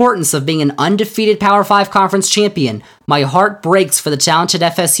significant importance of being an undefeated Power 5 conference champion. My heart breaks for the talented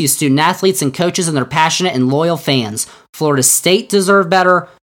FSU student-athletes and coaches and their passionate and loyal fans. Florida State deserved better.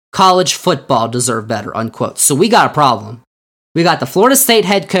 College football deserved better," unquote. So we got a problem. We got the Florida State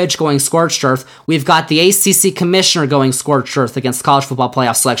head coach going scorched earth. We've got the ACC commissioner going scorched earth against the College Football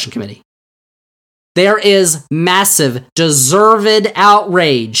Playoff Selection Committee. There is massive, deserved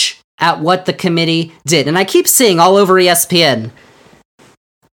outrage at what the committee did. And I keep seeing all over ESPN,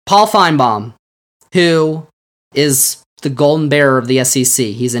 Paul Feinbaum, who is the golden bearer of the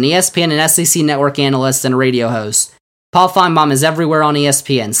SEC. He's an ESPN and SEC network analyst and a radio host. Paul Feinbaum is everywhere on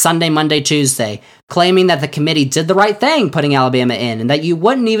ESPN, Sunday, Monday, Tuesday, claiming that the committee did the right thing putting Alabama in, and that you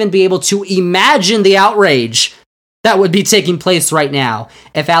wouldn't even be able to imagine the outrage that would be taking place right now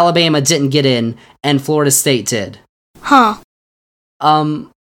if Alabama didn't get in and Florida State did. Huh.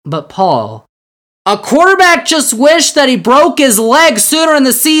 But Paul, a quarterback just wished that he broke his leg sooner in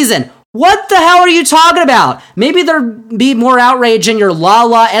the season. What the hell are you talking about? Maybe there'd be more outrage in your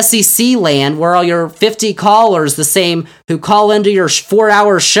la SEC land where all your 50 callers, the same who call into your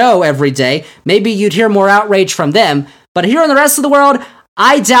 4-hour show every day, maybe you'd hear more outrage from them. But here in the rest of the world,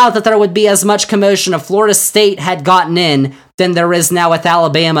 I doubt that there would be as much commotion if Florida State had gotten in than there is now with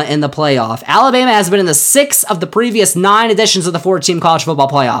Alabama in the playoff. Alabama has been in the 6 of the previous 9 editions of the 4-team college football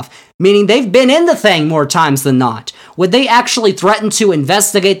playoff, meaning they've been in the thing more times than not. Would they actually threaten to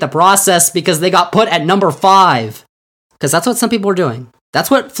investigate the process because they got put at number 5? Because that's what some people are doing. That's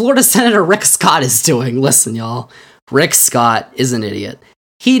what Florida Senator Rick Scott is doing. Listen, y'all, Rick Scott is an idiot.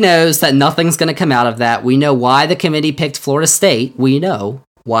 He knows that nothing's going to come out of that. We know why the committee picked Florida State. We know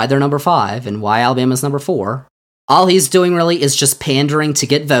why they're number 5 and why Alabama's number 4. All he's doing really is just pandering to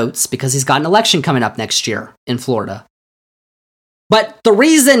get votes because he's got an election coming up next year in Florida. But the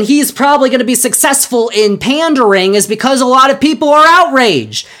reason he's probably going to be successful in pandering is because a lot of people are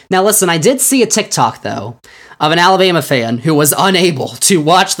outraged. Now listen, I did see a TikTok, though, of an Alabama fan who was unable to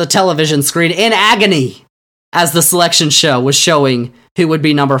watch the television screen in agony as the selection show was showing who would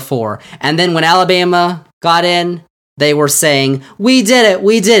be number 4. And then when Alabama got in, they were saying, "We did it,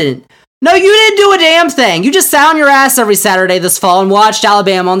 we didn't." No, you didn't do a damn thing. You just sat on your ass every Saturday this fall and watched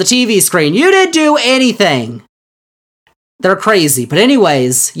Alabama on the TV screen. You didn't do anything. They're crazy. But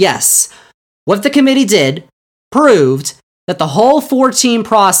anyways, yes, what the committee did proved that the whole 4-team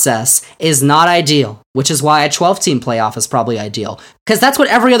process is not ideal, which is why a 12-team playoff is probably ideal. Because that's what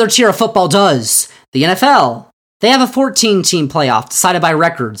every other tier of football does. The NFL, they have a 14-team playoff decided by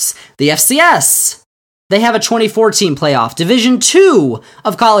records. The FCS, they have a 24-team playoff. Division II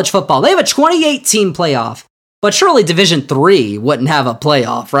of college football, they have a 28-team playoff. But surely Division III wouldn't have a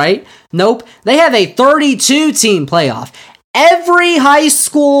playoff, right? Nope, they have a 32-team playoff. Every high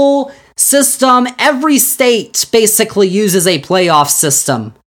school system, every state basically uses a playoff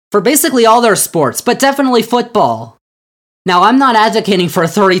system for basically all their sports, but definitely football. Now, I'm not advocating for a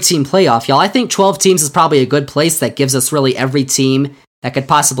 30-team playoff, y'all. I think 12 teams is probably a good place that gives us really every team that could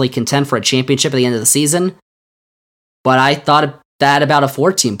possibly contend for a championship at the end of the season. But I thought that about a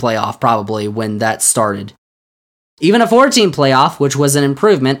 4-team playoff probably when that started. Even a 4-team playoff, which was an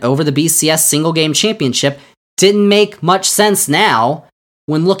improvement over the BCS single-game championship, didn't make much sense now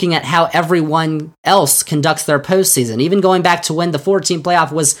when looking at how everyone else conducts their postseason. Even going back to when the 4-team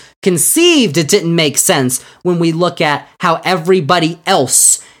playoff was conceived, it didn't make sense when we look at how everybody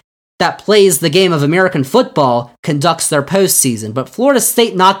else that plays the game of American football conducts their postseason. But Florida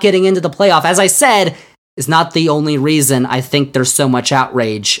State not getting into the playoff, as I said, is not the only reason I think there's so much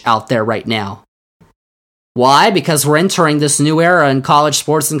outrage out there right now. Why? Because we're entering this new era in college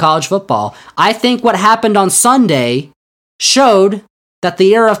sports and college football. I think what happened on Sunday showed that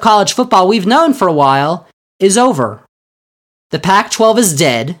the era of college football we've known for a while is over. The Pac-12 is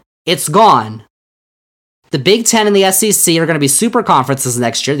dead. It's gone. The Big Ten and the SEC are going to be super conferences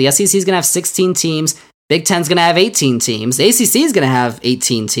next year. The SEC is going to have 16 teams. Big Ten's going to have 18 teams. The ACC is going to have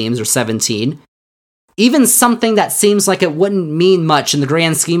 18 teams or 17. Even something that seems like it wouldn't mean much in the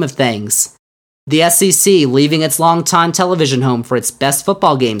grand scheme of things. The SEC leaving its longtime television home for its best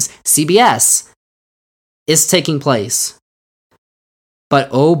football games, CBS. is taking place. But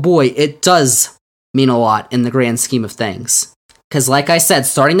oh boy, it does mean a lot in the grand scheme of things. Because like I said,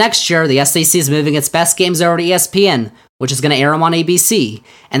 starting next year, the SEC is moving its best games over to ESPN, which is going to air them on ABC.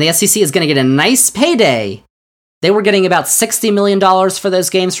 And the SEC is going to get a nice payday. They were getting about $60 million for those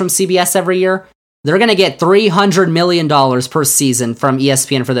games from CBS every year. They're going to get $300 million per season from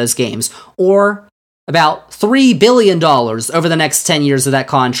ESPN for those games, or about $3 billion over the next 10 years of that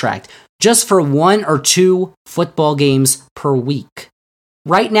contract, just for 1 or 2 football games per week.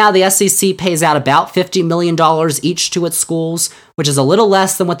 Right now, the SEC pays out about $50 million each to its schools, which is a little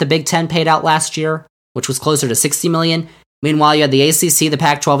less than what the Big Ten paid out last year, which was closer to $60 million. Meanwhile, you had the ACC, the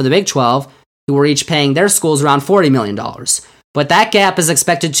Pac-12, and the Big 12, who were each paying their schools around $40 million. But that gap is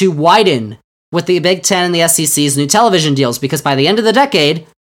expected to widen with the Big Ten and the SEC's new television deals, because by the end of the decade,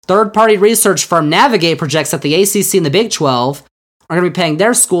 third-party research firm Navigate projects that the ACC and the Big 12 are going to be paying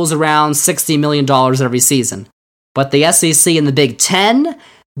their schools around $60 million every season. But the SEC and the Big Ten,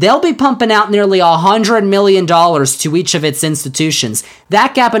 they'll be pumping out nearly $100 million to each of its institutions.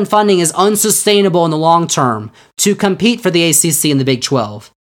 That gap in funding is unsustainable in the long term to compete for the ACC and the Big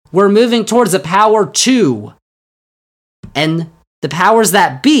 12. We're moving towards a Power 2. And the powers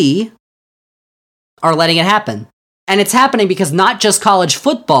that be are letting it happen. And it's happening because not just college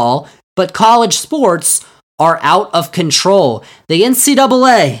football, but college sports are out of control. The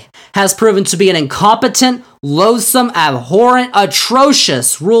NCAA has proven to be an incompetent, loathsome, abhorrent,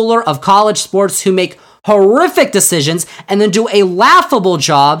 atrocious ruler of college sports who make horrific decisions and then do a laughable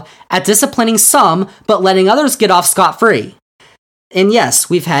job at disciplining some, but letting others get off scot-free. And yes,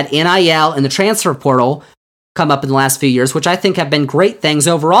 we've had NIL and the transfer portal come up in the last few years, which I think have been great things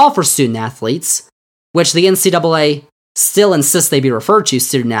overall for student athletes, which the NCAA still insists they be referred to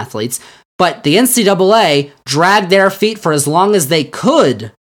student athletes. But the NCAA dragged their feet for as long as they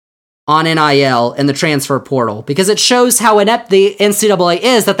could on NIL and the transfer portal, because it shows how inept the NCAA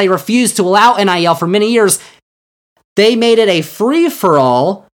is that they refused to allow NIL for many years. They made it a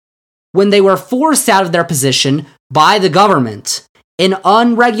free-for-all when they were forced out of their position by the government. An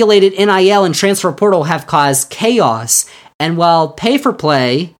unregulated NIL and transfer portal have caused chaos, and while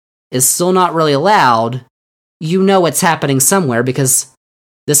pay-for-play is still not really allowed, you know it's happening somewhere because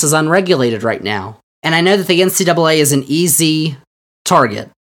this is unregulated right now. And I know that the NCAA is an easy target,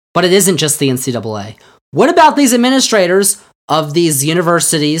 but it isn't just the NCAA. What about these administrators of these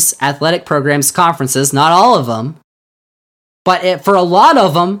universities, athletic programs, conferences? Not all of them, but for a lot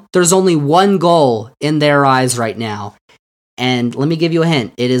of them, there's only one goal in their eyes right now. And let me give you a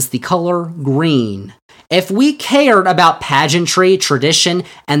hint. It is the color green. If we cared about pageantry, tradition,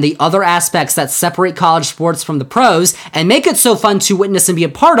 and the other aspects that separate college sports from the pros and make it so fun to witness and be a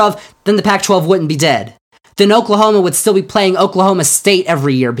part of, then the Pac-12 wouldn't be dead. Then Oklahoma would still be playing Oklahoma State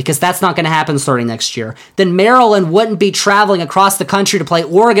every year, because that's not going to happen starting next year. Then Maryland wouldn't be traveling across the country to play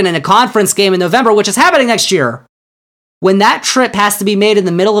Oregon in a conference game in November, which is happening next year. When that trip has to be made in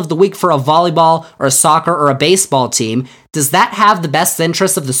the middle of the week for a volleyball or a soccer or a baseball team, does that have the best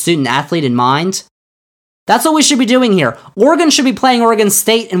interest of the student athlete in mind? That's what we should be doing here. Oregon should be playing Oregon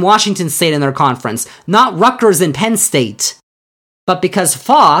State and Washington State in their conference, not Rutgers and Penn State. But because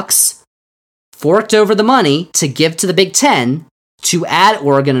Fox forked over the money to give to the Big Ten to add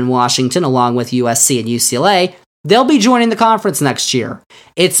Oregon and Washington along with USC and UCLA, they'll be joining the conference next year.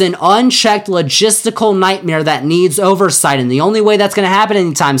 It's an unchecked logistical nightmare that needs oversight, and the only way that's going to happen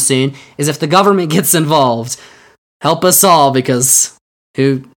anytime soon is if the government gets involved. Help us all, because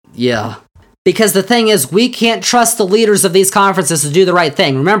Because the thing is, we can't trust the leaders of these conferences to do the right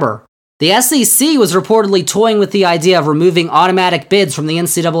thing. Remember, the SEC was reportedly toying with the idea of removing automatic bids from the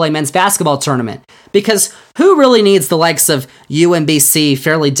NCAA men's basketball tournament. Because who really needs the likes of UMBC,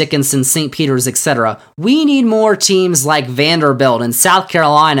 Fairleigh Dickinson, St. Peter's, etc.? We need more teams like Vanderbilt and South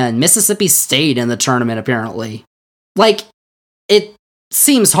Carolina and Mississippi State in the tournament, apparently. Like, it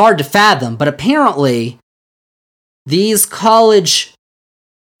seems hard to fathom, but apparently these college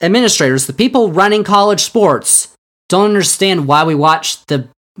administrators, the people running college sports, don't understand why we watch the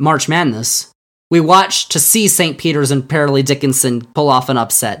March Madness. We watch to see St. Peter's and Fairleigh Dickinson pull off an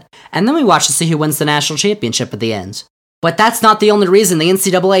upset, and then we watch to see who wins the national championship at the end. But that's not the only reason the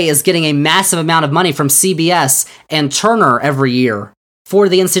NCAA is getting a massive amount of money from CBS and Turner every year for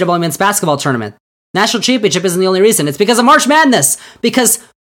the NCAA men's basketball tournament. National championship isn't the only reason. It's because of March Madness, because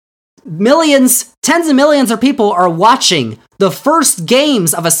millions, tens of millions of people are watching the first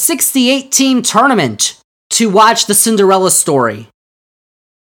games of a 68-team tournament to watch the Cinderella story.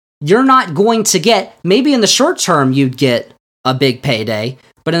 You're not going to get, maybe in the short term you'd get a big payday,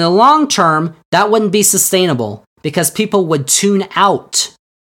 but in the long term, that wouldn't be sustainable because people would tune out.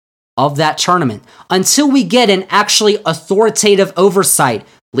 of that tournament. Until we get an actually authoritative oversight,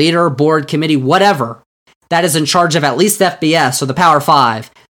 leader, board, committee, whatever, that is in charge of at least FBS or the Power 5,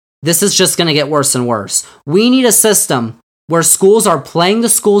 this is just going to get worse and worse. We need a system where schools are playing the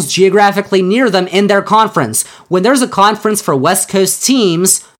schools geographically near them in their conference. When there's a conference for West Coast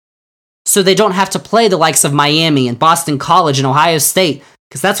teams, so they don't have to play the likes of Miami and Boston College and Ohio State,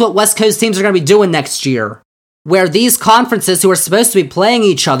 because that's what West Coast teams are going to be doing next year. Where these conferences who are supposed to be playing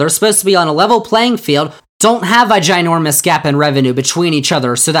each other, supposed to be on a level playing field, don't have a ginormous gap in revenue between each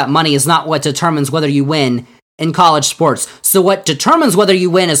other, so that money is not what determines whether you win in college sports. So what determines whether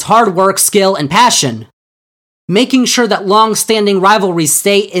you win is hard work, skill, and passion. Making sure that long-standing rivalries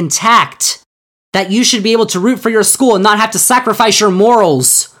stay intact. That you should be able to root for your school and not have to sacrifice your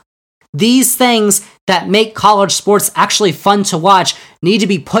morals. These things that make college sports actually fun to watch need to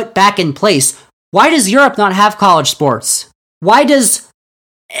be put back in place. Why does Europe not have college sports? Why does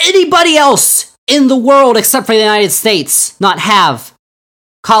anybody else in the world except for the United States not have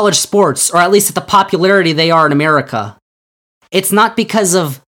college sports, or at least at the popularity they are in America? It's not because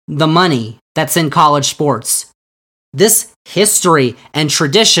of the money that's in college sports. This history and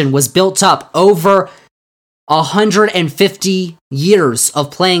tradition was built up over 150 years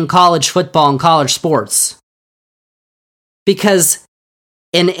of playing college football and college sports. Because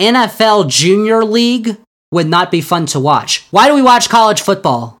an NFL junior league would not be fun to watch. Why do we watch college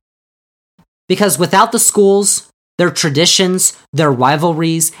football? Because without the schools, their traditions, their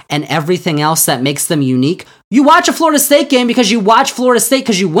rivalries, and everything else that makes them unique, you watch a Florida State game because you watch Florida State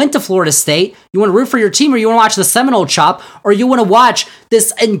because you went to Florida State, you want to root for your team, or you want to watch the Seminole Chop, or you want to watch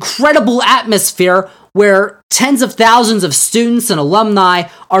this incredible atmosphere where tens of thousands of students and alumni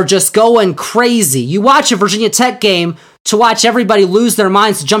are just going crazy. You watch a Virginia Tech game to watch everybody lose their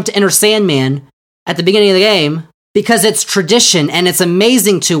minds to jump to Enter Sandman at the beginning of the game because it's tradition and it's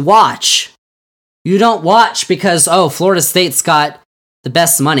amazing to watch. You don't watch because, oh, Florida State's got the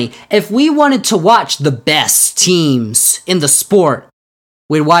best money. If we wanted to watch the best teams in the sport,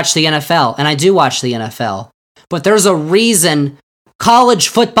 we'd watch the NFL, and I do watch the NFL. But there's a reason college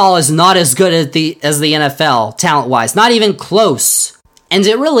football is not as good as the NFL, talent-wise. Not even close. And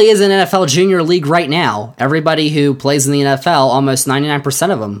it really is an NFL junior league right now. Everybody who plays in the NFL, almost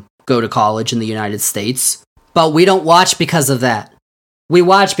 99% of them, go to college in the United States. But we don't watch because of that. We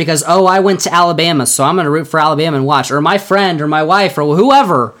watch because, oh, I went to Alabama, so I'm going to root for Alabama and watch. Or my friend or my wife or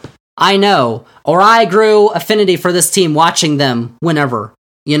whoever I know. Or I grew affinity for this team watching them whenever,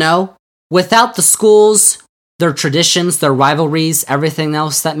 you know? Without the schools, their traditions, their rivalries, everything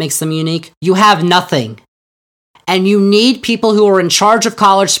else that makes them unique, you have nothing. And you need people who are in charge of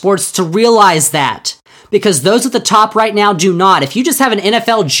college sports to realize that. Because those at the top right now do not. If you just have an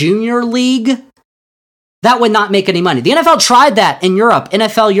NFL junior league, that would not make any money. The NFL tried that in Europe,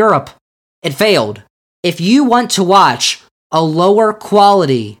 NFL Europe. It failed. If you want to watch a lower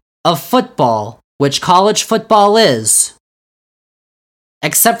quality of football, which college football is,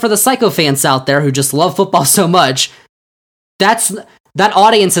 except for the psycho fans out there who just love football so much, that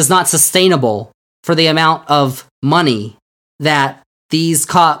audience is not sustainable for the amount of money that these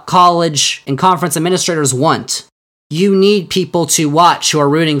college and conference administrators want. You need people to watch who are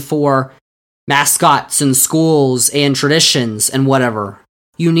rooting for mascots and schools and traditions and whatever.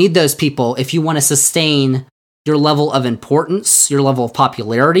 You need those people if you want to sustain your level of importance, your level of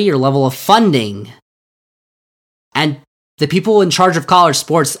popularity, your level of funding. And the people in charge of college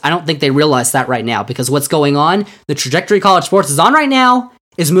sports, I don't think they realize that right now, because what's going on, the trajectory college sports is on right now,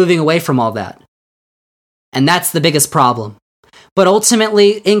 is moving away from all that. And that's the biggest problem. But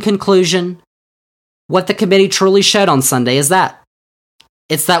ultimately, in conclusion, what the committee truly showed on Sunday is that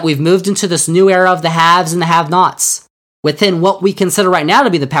it's that we've moved into this new era of the haves and the have-nots within what we consider right now to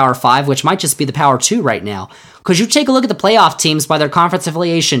be the Power 5, which might just be the Power 2 right now. Because you take a look at the playoff teams by their conference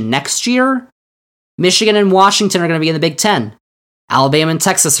affiliation next year, Michigan and Washington are going to be in the Big Ten. Alabama and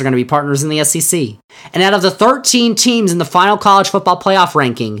Texas are going to be partners in the SEC. And out of the 13 teams in the final college football playoff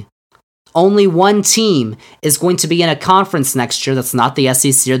ranking, only one team is going to be in a conference next year that's not the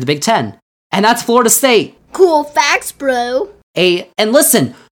SEC or the Big Ten. And that's Florida State. Cool facts, bro. And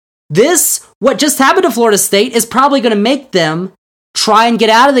listen, what just happened to Florida State is probably going to make them try and get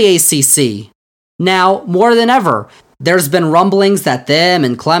out of the ACC. Now, more than ever, there's been rumblings that them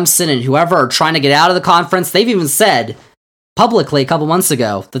and Clemson and whoever are trying to get out of the conference. They've even said publicly a couple months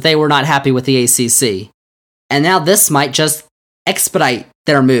ago that they were not happy with the ACC. And now this might just expedite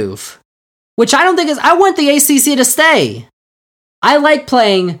their move. Which I don't think is... I want the ACC to stay. I like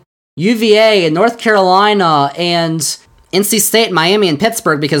playing UVA and North Carolina and NC State, Miami, and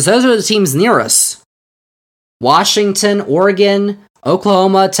Pittsburgh because those are the teams near us. Washington, Oregon,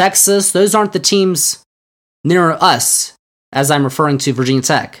 Oklahoma, Texas, those aren't the teams near us, as I'm referring to Virginia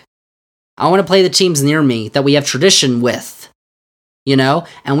Tech. I want to play the teams near me that we have tradition with,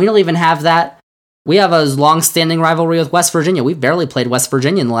 and we don't even have that. We have a long-standing rivalry with West Virginia. We've barely played West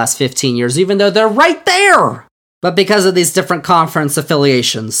Virginia in the last 15 years, even though they're right there, but because of these different conference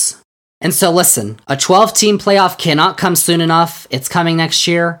affiliations. And so listen, a 12-team playoff cannot come soon enough. It's coming next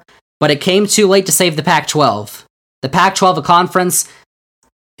year, but it came too late to save the Pac-12. The Pac-12, a conference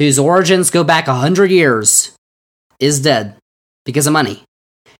whose origins go back 100 years, is dead because of money.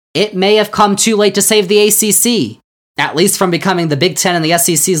 It may have come too late to save the ACC, at least from becoming the Big Ten and the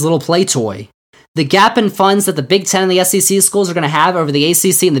SEC's little play toy. The gap in funds that the Big Ten and the SEC schools are going to have over the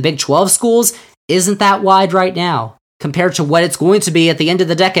ACC and the Big 12 schools isn't that wide right now, compared to what it's going to be at the end of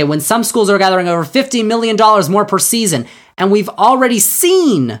the decade when some schools are gathering over $50 million more per season. And we've already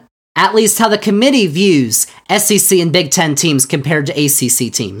seen at least how the committee views SEC and Big Ten teams compared to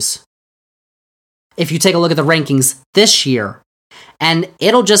ACC teams. If you take a look at the rankings this year, and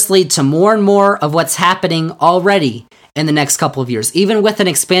it'll just lead to more and more of what's happening already in the next couple of years, even with an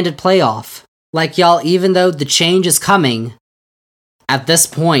expanded playoff. Like, y'all, even though the change is coming at this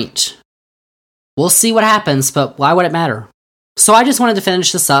point, we'll see what happens, but why would it matter? So I just wanted to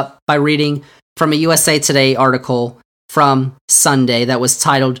finish this up by reading from a USA Today article from Sunday that was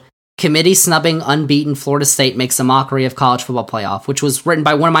titled, Committee Snubbing Unbeaten Florida State Makes a Mockery of College Football Playoff, which was written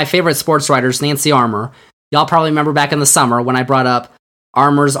by one of my favorite sports writers, Nancy Armour. Y'all probably remember back in the summer when I brought up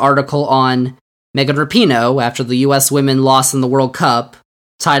Armour's article on Megan Rapinoe after the U.S. women lost in the World Cup,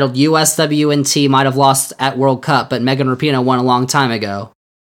 titled USWNT might have lost at World Cup, but Megan Rapinoe won a long time ago.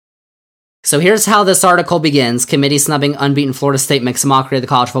 So here's how this article begins. Committee snubbing unbeaten Florida State makes a mockery of the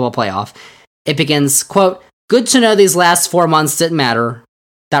college football playoff. It begins, quote, good to know these last 4 months didn't matter,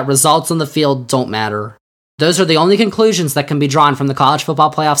 that results on the field don't matter. Those are the only conclusions that can be drawn from the College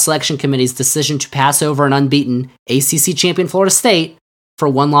Football Playoff Selection Committee's decision to pass over an unbeaten ACC champion Florida State for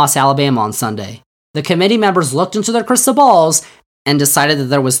one-loss Alabama on Sunday. The committee members looked into their crystal balls and decided that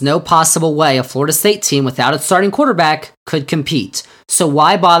there was no possible way a Florida State team without its starting quarterback could compete, so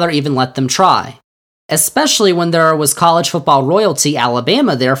why bother even let them try? Especially when there was college football royalty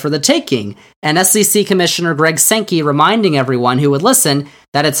Alabama there for the taking, and SEC Commissioner Greg Sankey reminding everyone who would listen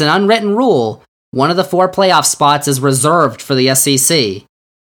that it's an unwritten rule. One of the 4 playoff spots is reserved for the SEC.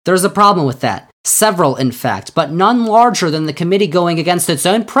 There's a problem with that. Several, in fact, but none larger than the committee going against its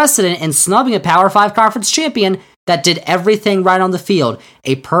own precedent and snubbing a Power 5 conference champion that did everything right on the field.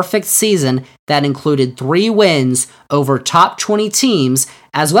 A perfect season that included 3 wins over top 20 teams,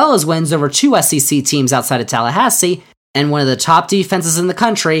 as well as wins over 2 SEC teams outside of Tallahassee, and one of the top defenses in the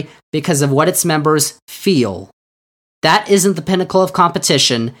country because of what its members feel. That isn't the pinnacle of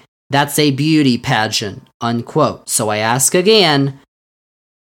competition. That's a beauty pageant, unquote. So I ask again,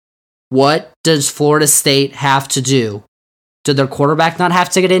 what does Florida State have to do? Did their quarterback not have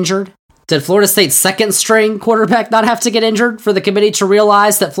to get injured? Did Florida State's second-string quarterback not have to get injured for the committee to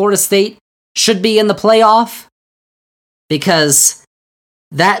realize that Florida State should be in the playoff? Because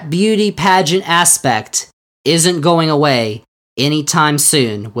that beauty pageant aspect isn't going away anytime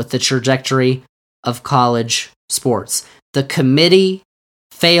soon with the trajectory of college sports. The committee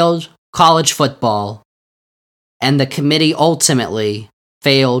failed college football, and the committee ultimately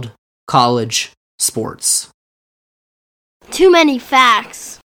failed college sports. Too many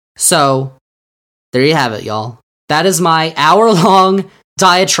facts. So, there you have it, y'all. That is my hour-long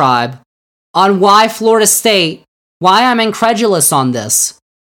diatribe on why Florida State, why I'm incredulous on this,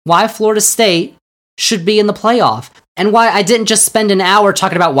 why Florida State should be in the playoff, and why I didn't just spend an hour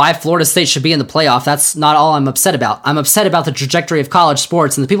talking about why Florida State should be in the playoff. That's not all I'm upset about. I'm upset about the trajectory of college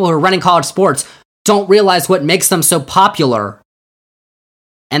sports, and the people who are running college sports don't realize what makes them so popular.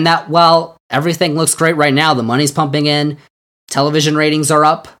 And that, while everything looks great right now, the money's pumping in, television ratings are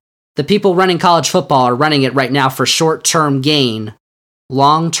up, the people running college football are running it right now for short-term gain,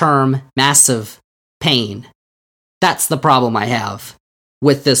 long-term massive pain. That's the problem I have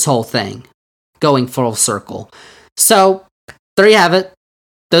with this whole thing, going full circle. So, there you have it.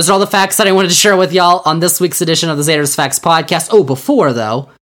 Those are all the facts that I wanted to share with y'all on this week's edition of the Xander's Facts podcast. Oh, before, though,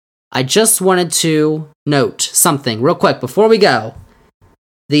 I just wanted to note something real quick before we go.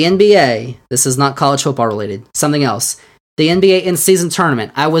 The NBA, this is not college football related, something else. The NBA in-season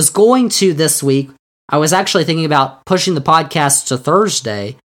tournament. I was going to this week. I was actually thinking about pushing the podcast to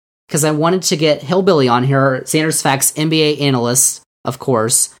Thursday because I wanted to get Hillbilly on here, Xander's Facts NBA analyst, of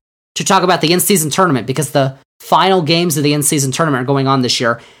course, to talk about the in-season tournament because the final games of the in-season tournament are going on this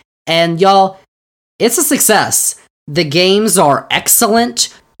year. And y'all, it's a success. The games are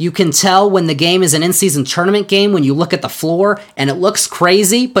excellent. You can tell when the game is an in-season tournament game when you look at the floor and it looks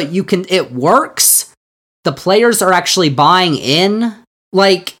crazy, but it works. The players are actually buying in.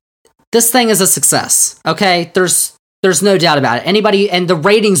 Like, this thing is a success, okay? There's no doubt about it. And the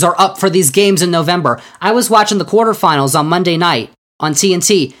ratings are up for these games in November. I was watching the quarterfinals on Monday night on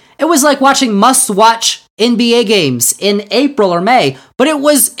TNT. It was like watching must-watch NBA games in April or May, but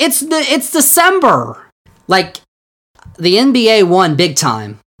it's December. Like, the NBA won big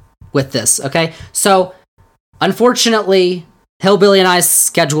time with this, okay? So, unfortunately, Hillbilly and I's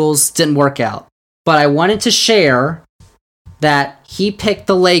schedules didn't work out. But I wanted to share that he picked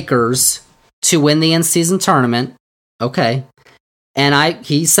the Lakers to win the in-season tournament, okay? And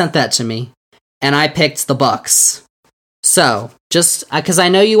he sent that to me, and I picked the Bucks. So, just because I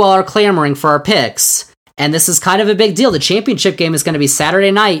know you all are clamoring for our picks, and this is kind of a big deal. The championship game is going to be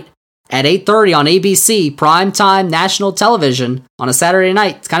Saturday night at 8:30 on ABC, primetime national television on a Saturday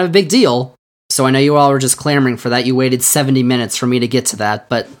night. It's kind of a big deal. So I know you all were just clamoring for that. You waited 70 minutes for me to get to that,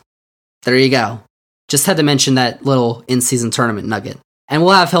 but there you go. Just had to mention that little in-season tournament nugget. And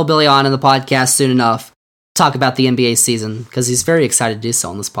we'll have Hillbilly on in the podcast soon enough, talk about the NBA season, because he's very excited to do so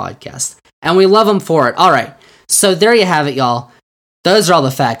on this podcast. And we love him for it. All right, so there you have it, y'all. Those are all the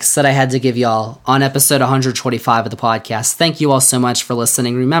facts that I had to give y'all on episode 125 of the podcast. Thank you all so much for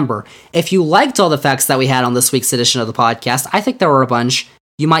listening. Remember, if you liked all the facts that we had on this week's edition of the podcast, I think there were a bunch.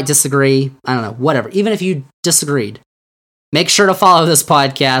 You might disagree. I don't know, whatever. Even if you disagreed, make sure to follow this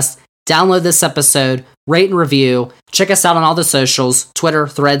podcast, download this episode, rate and review. Check us out on all the socials, Twitter,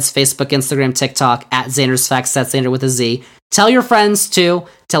 Threads, Facebook, Instagram, TikTok, at Xander's Facts, that's Xander with a Z. Tell your friends too.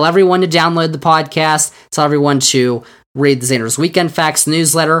 Tell everyone to download the podcast. Tell everyone to read the Xander's Weekend Facts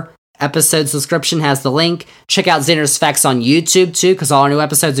newsletter. Episode subscription has the link. Check out Xander's Facts on YouTube too, because all our new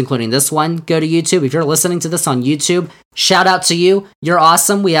episodes, including this one, go to YouTube. If you're listening to this on YouTube, shout out to you. You're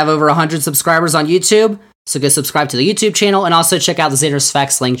awesome. We have over 100 subscribers on YouTube. So go subscribe to the YouTube channel and also check out the Xander's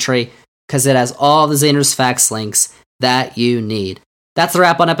Facts link tree because it has all the Xander's Facts links that you need. That's the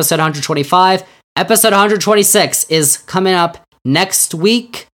wrap on episode 125. Episode 126 is coming up next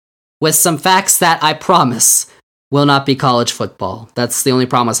week with some facts that I promise will not be college football. That's the only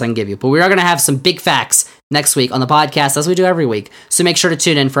promise I can give you. But we are going to have some big facts next week on the podcast as we do every week. So make sure to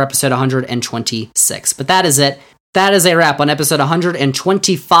tune in for episode 126. But that is it. That is a wrap on episode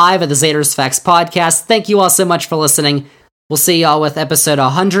 125 of the Xander's Facts podcast. Thank you all so much for listening. We'll see y'all with episode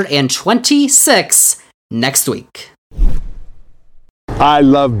 126 next week. I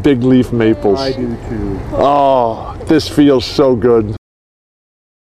love big leaf maples. I do too. Oh, this feels so good.